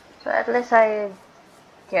 So at least I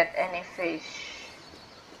get any fish.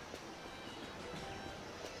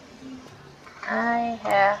 I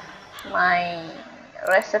have my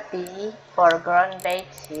recipe for ground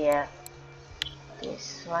baits here.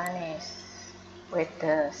 This one is with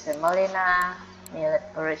the semolina millet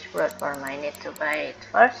porridge broth form. I need to buy it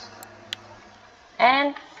first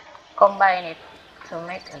and combine it to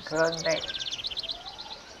make a ground bait.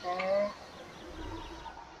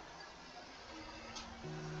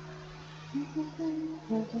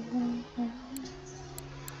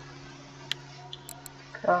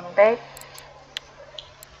 Ground bait,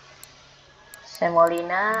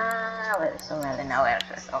 semolina, where is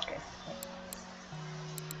it? Okay.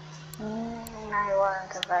 I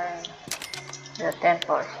want to buy the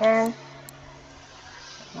 10%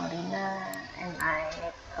 semolina, and I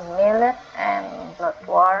need a millet and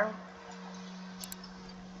bloodworm.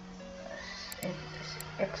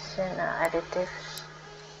 It's in additives.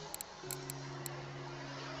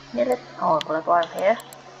 Millet, oh, bloodworm here.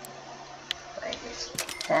 Like this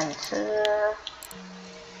sensor.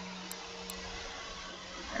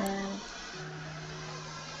 And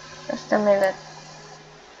just the millet.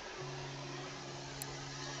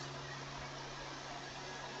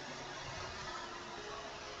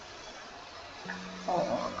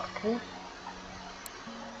 Oh, okay.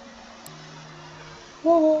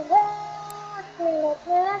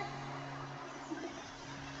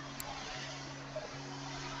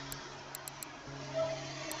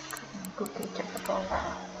 Cookie chocolate.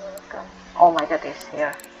 Oh my god, it's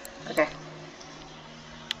here. Okay.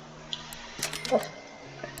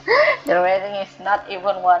 The rating is not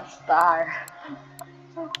even 1 star.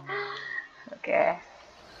 Okay.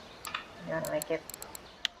 I'm gonna make it.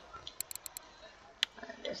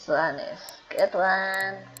 This one is good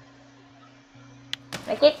one.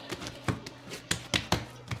 Make it.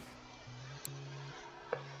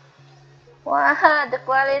 Wow, the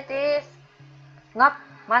quality is not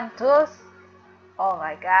mantus. Oh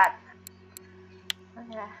my god.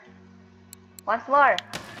 Okay. Once more.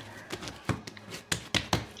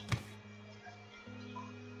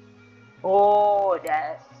 Oh,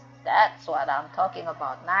 that's what I'm talking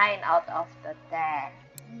about. 9 out of the 10.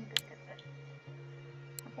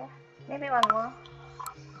 Okay, maybe one more.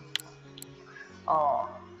 Oh,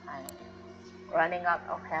 I'm running out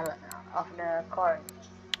of hell of the corn.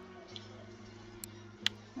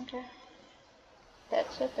 Okay,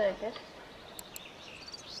 that's it, I guess.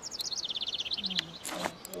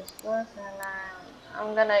 This one, and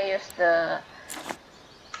I'm gonna use uh,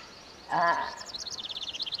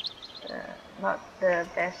 not the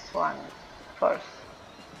best one first.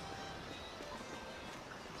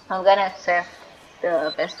 I'm gonna save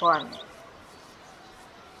the best one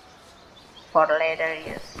for later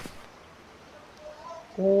use.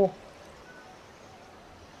 Ooh.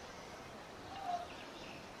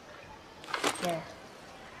 Yeah.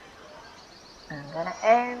 I'm gonna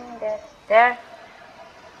aim that there.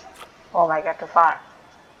 Oh my god, too far.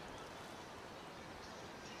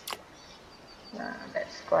 No,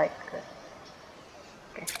 that's quite good.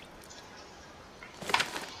 Okay.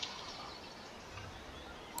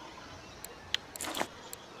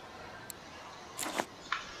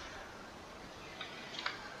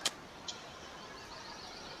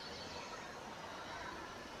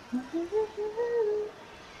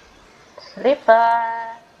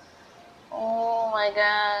 Slipper. Oh my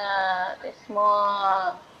god, it's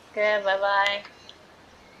small. Okay, bye bye.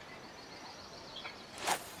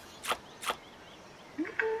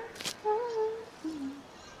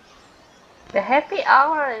 The happy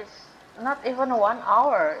hour is not even 1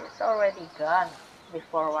 hour. It's already gone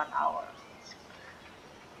before 1 hour.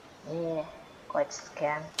 Yeah, quite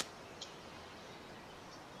scam.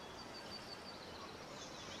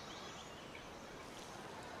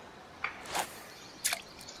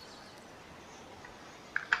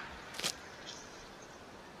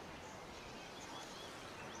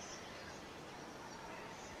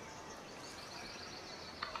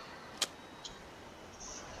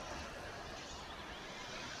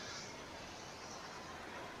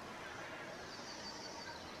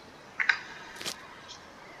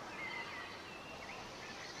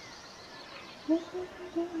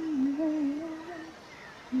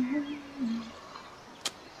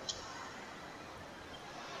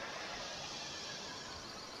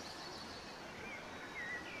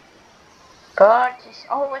 Coach is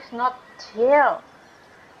always not chill.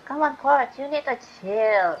 Come on, coach, you need to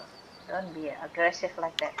chill. Don't be aggressive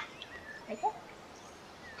like that. Okay?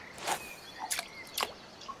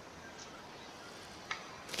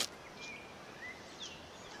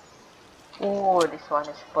 Oh, this one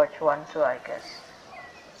is perch one too, I guess.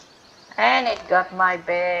 And it got my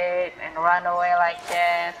bait and ran away like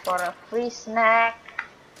that for a free snack.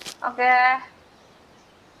 Okay.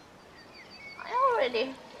 I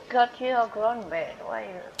already got you a ground bait. Why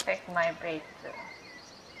you take my bait too?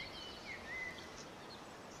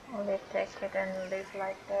 Only take it and leave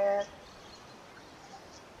like that.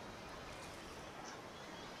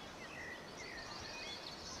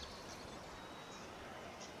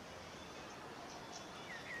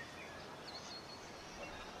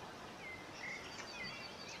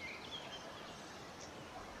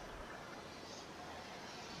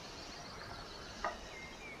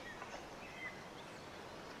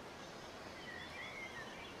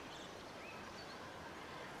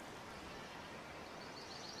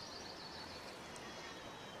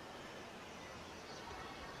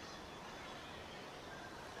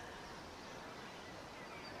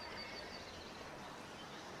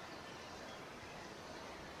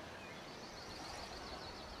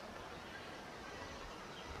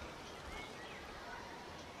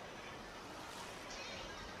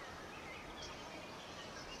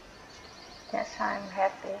 Yes, I'm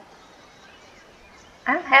happy.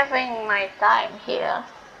 I'm having my time here.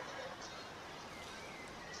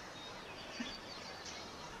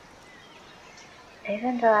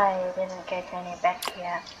 Even though I didn't get any back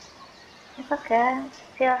yet. It's okay.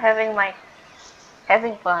 Still having fun,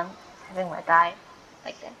 having my time.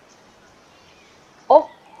 Like that. Oh,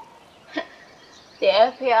 the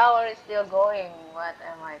happy hour is still going. What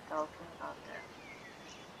am I talking about there?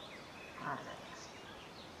 I don't know.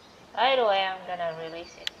 By the way, I'm gonna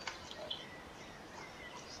release it.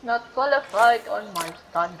 It's not qualified on my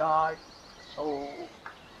standard. So,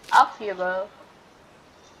 off you go.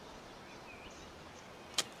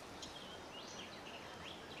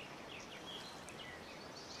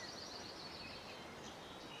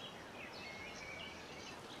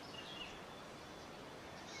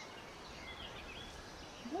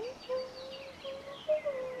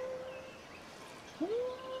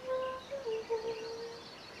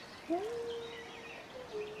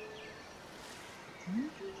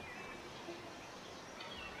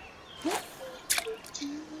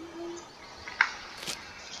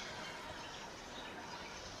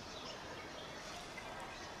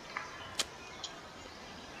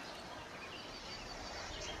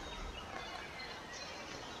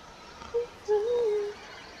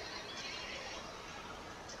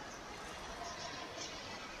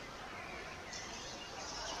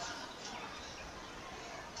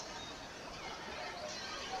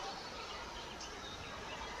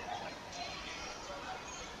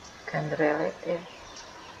 Can relate it.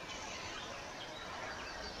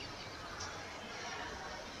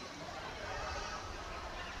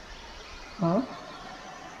 Hmm?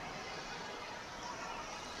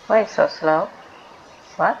 Why so slow?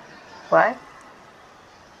 What? Why?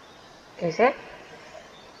 Is it?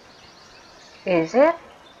 Is it?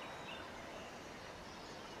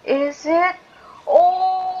 Is it?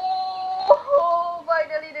 Oh,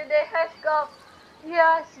 finally the day has come.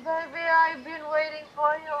 Yes, baby, I've been waiting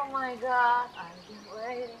for you. Oh my God, I've been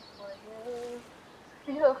waiting for you.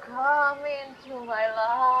 You come into my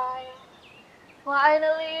life.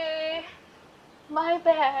 Finally, my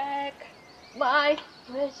bag, my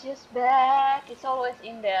precious bag. It's always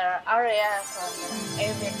in their areas and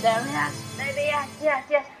every there. Yes, baby, yes, yes,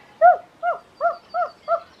 yes. Woo, woo, woo, woo,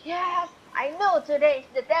 woo. Yes, I know today is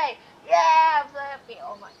the day. Yeah, I'm so happy.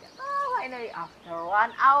 Oh my God. Oh, finally, after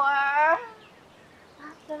 1 hour.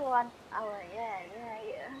 After 1 hour, yeah, yeah,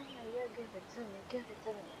 yeah, yeah, yeah. Give it to me, give it to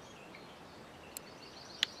me.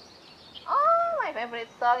 Oh, my favorite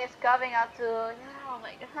song is coming out too. Yeah, oh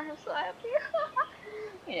my God, I'm so happy.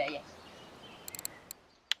 Yeah, yeah.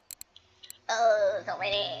 Oh, so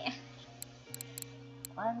many.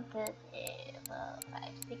 1, 2, 3, 4, 5,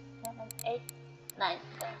 6, 7, 8, 9,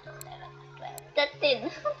 10, 11, 12, 13.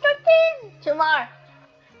 13! Two more.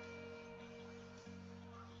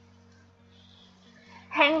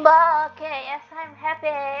 Hangbo, okay, yes, I'm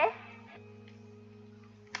happy.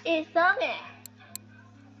 It's okay.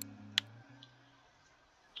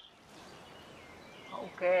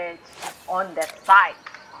 Okay, it's on that side.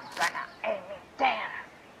 I'm gonna aim it there.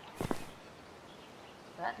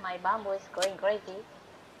 But my bamboo is going crazy.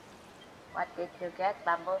 What did you get,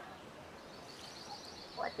 bamboo?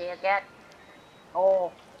 What did you get?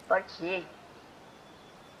 Oh, Percy.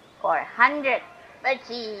 400.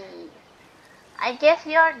 Percy. I guess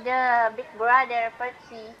you're the big brother,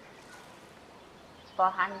 Percy. It's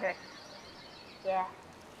 400. Yeah.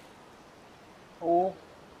 Oh.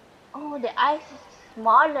 Oh, the ice is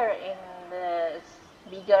smaller in the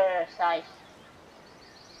bigger size.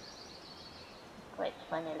 Wait,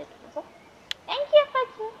 finally. Thank you,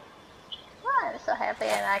 Pachi. Oh, I'm so happy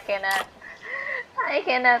and I cannot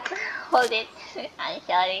hold it. I'm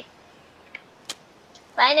sorry.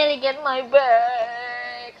 Finally get my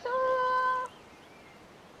bags. Oh.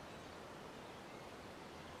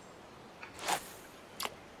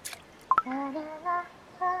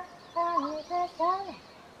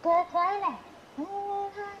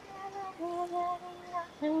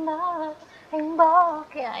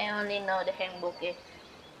 Yeah, I only know the handbook. Okay,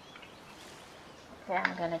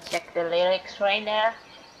 I'm gonna check the lyrics right there.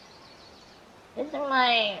 This is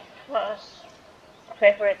my first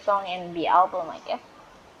favorite song in the album, I guess.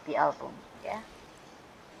 The album, yeah.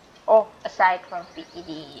 Oh, aside from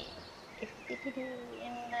PTD. Is PTD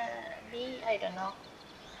in the B? I don't know.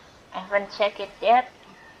 I haven't checked it yet.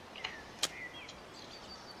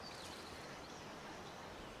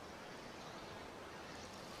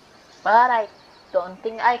 But I don't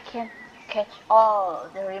think I can catch all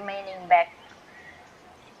the remaining back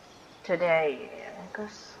today.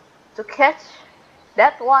 Because to catch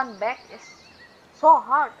that one back is so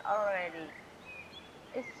hard already.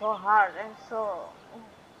 It's so hard and so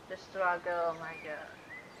the struggle, oh my god.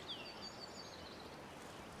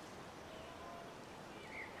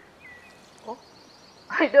 Oh,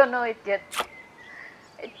 I don't know it get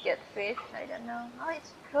fish. I don't know. Oh,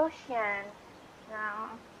 it's Crucian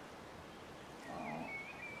now.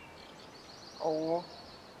 Oh,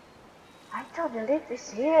 I thought the lift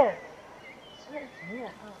is here. So it's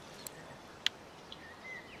here. Oh.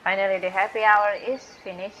 Finally, the happy hour is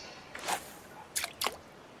finished.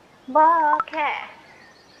 Okay,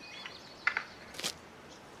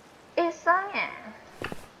 it's on.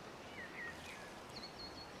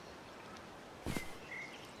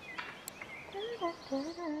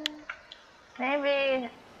 Maybe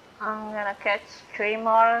I'm gonna catch 3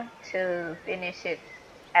 more to finish it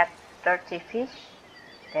at 30 fish.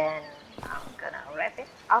 Then I'm gonna wrap it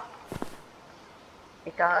up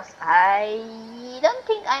because I don't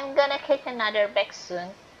think I'm gonna catch another back soon.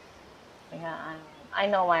 Yeah, I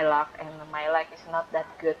know my luck and my luck is not that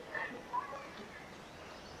good.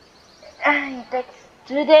 It takes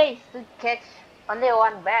 2 days to catch only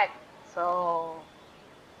one bag, so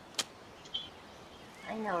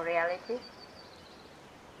I know reality.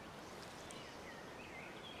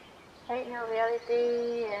 I know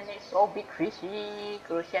reality, and it's so big fishy,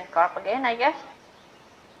 Crucian carp again, I guess.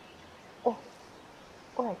 Oh,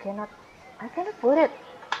 oh, I cannot put it.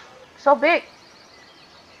 So big.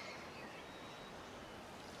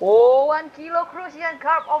 Oh, 1 kilo Crucian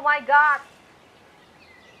carp. Oh my god.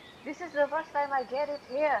 This is the first time I get it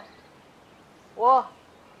here. Whoa.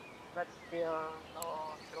 But still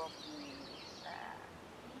no trophies.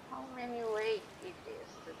 How many weight it is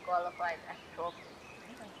to qualify as trophy?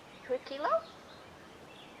 3 kilo?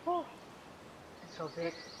 Oh, it's so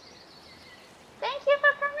big. Thank you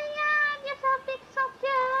for coming out. You're so big, so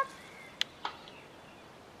cute.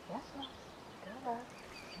 Yes,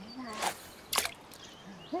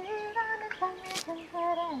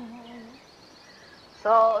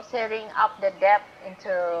 so setting up the depth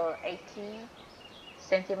into 80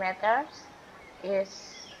 centimeters is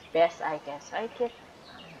best, I guess.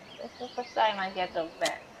 That's the first time I get the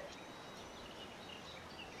bag.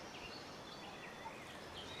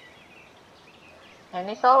 And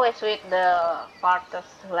it's always with the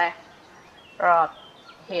farthest left rod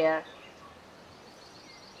here.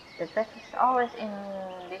 The bag is always in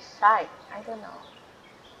this side. I don't know.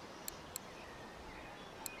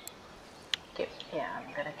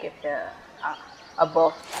 I'm gonna keep the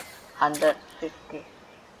above 150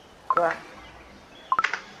 gram.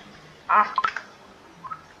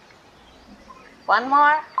 One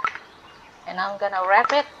more, and I'm gonna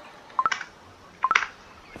wrap it.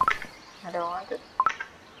 I don't want to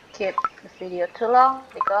keep the video too long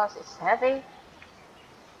because it's heavy.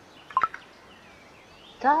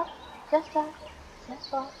 Stop, just stop,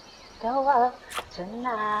 just walk, go up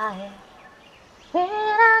tonight.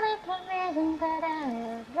 Without information that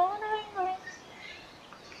I'm gonna release.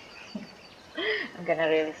 I'm gonna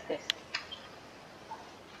release this.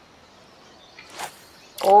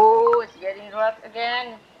 Oh, it's getting rough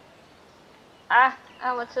again.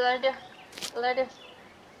 What should I do? Should I do?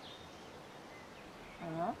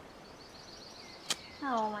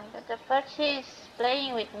 Oh my god, the Percy is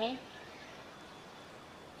playing with me.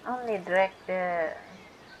 Only drag the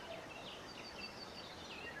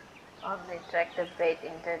bait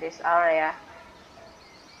into this area.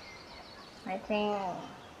 I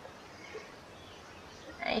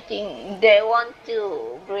think they want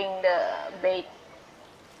to bring the bait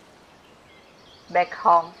back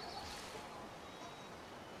home.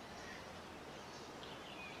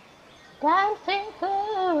 dancing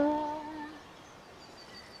fool.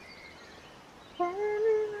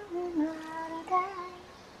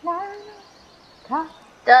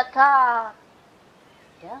 The top,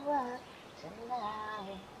 the world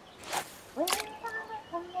tonight. We are making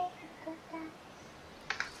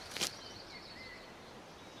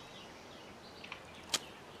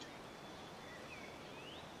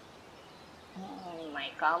my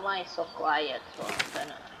camera is so quiet, so I'm just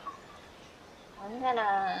gonna,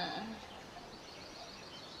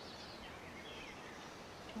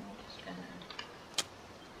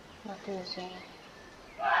 what do you say?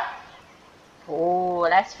 Oh,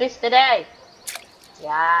 let's fish today.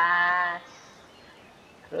 Yes.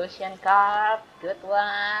 Crucian carp, good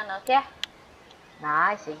one. Okay.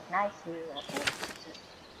 Nice, nice. Okay.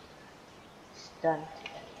 It's done.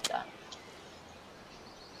 Done.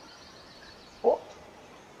 Oh,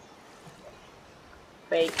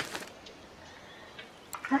 fake.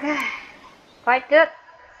 Okay, quite good.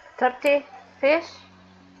 30 fish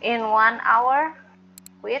in 1 hour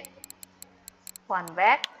with one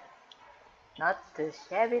bag. Not too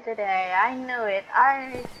shabby today. I knew it.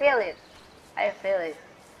 I feel it. I feel it.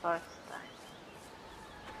 First time.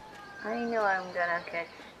 I knew I'm gonna catch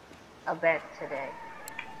a bag today.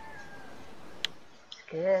 It's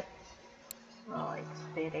good. Oh, it's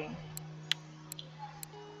fitting.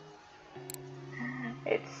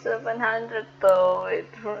 It's 700 though.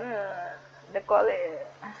 The quality.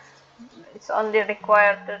 It's only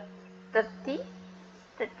required 30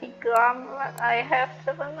 gram, but I have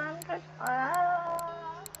 700.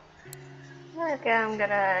 Okay, I'm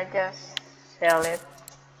gonna just sell it.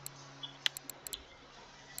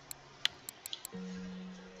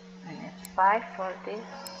 I need 5 for this.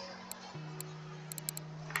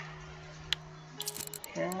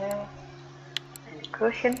 Okay. And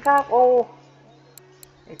cushion cup. Oh,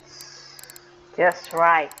 it's just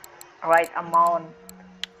right amount.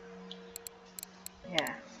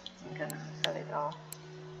 Yeah, I'm gonna sell it all.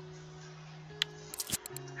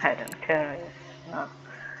 I don't care if not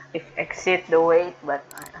if exceed the weight, but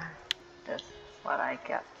that's what I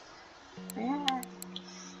got. Yeah,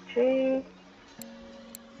 3.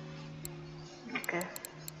 Okay,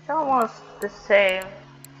 it's almost the same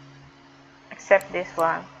except this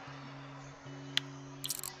one.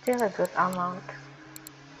 Still a good amount.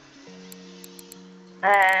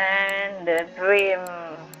 And the dream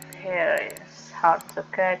here is hard to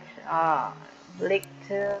catch. Lick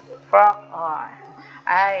to frog.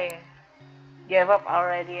 I gave up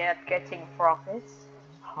already at catching frog. It's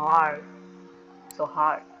hard, so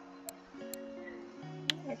hard.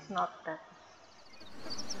 It's not that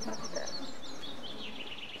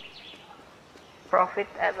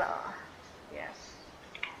profitable. Yes.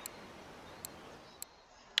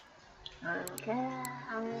 Okay.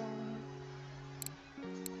 Only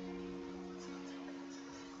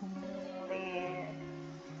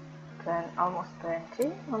 10, almost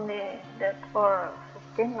 20. Only that for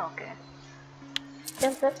 15. Okay.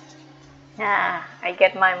 Still good. Yeah, I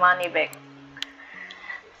get my money back.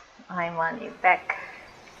 My money back.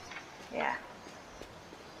 Yeah.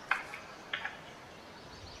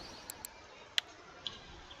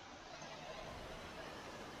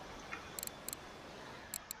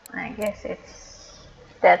 I guess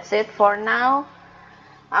that's it for now.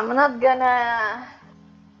 I'm not gonna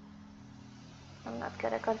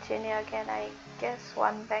continue again. I guess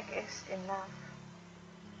one bag is enough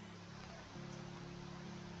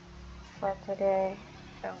for today.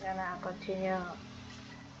 So I'm gonna continue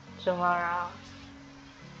tomorrow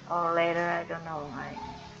or later. I don't know.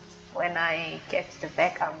 When I catch the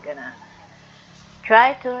bag, I'm gonna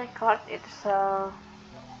try to record it. So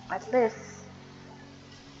at least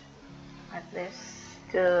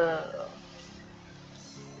to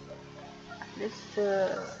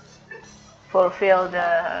fulfill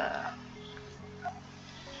the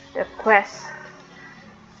quest.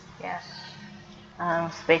 Yes.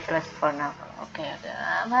 I'm speechless for now. Okay.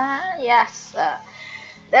 Yes.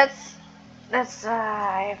 That's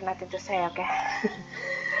I have nothing to say. Okay.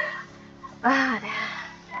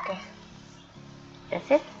 Okay.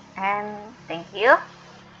 That's it. And thank you.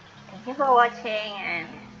 Thank you for watching and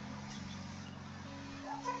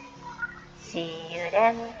see you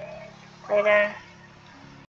then later.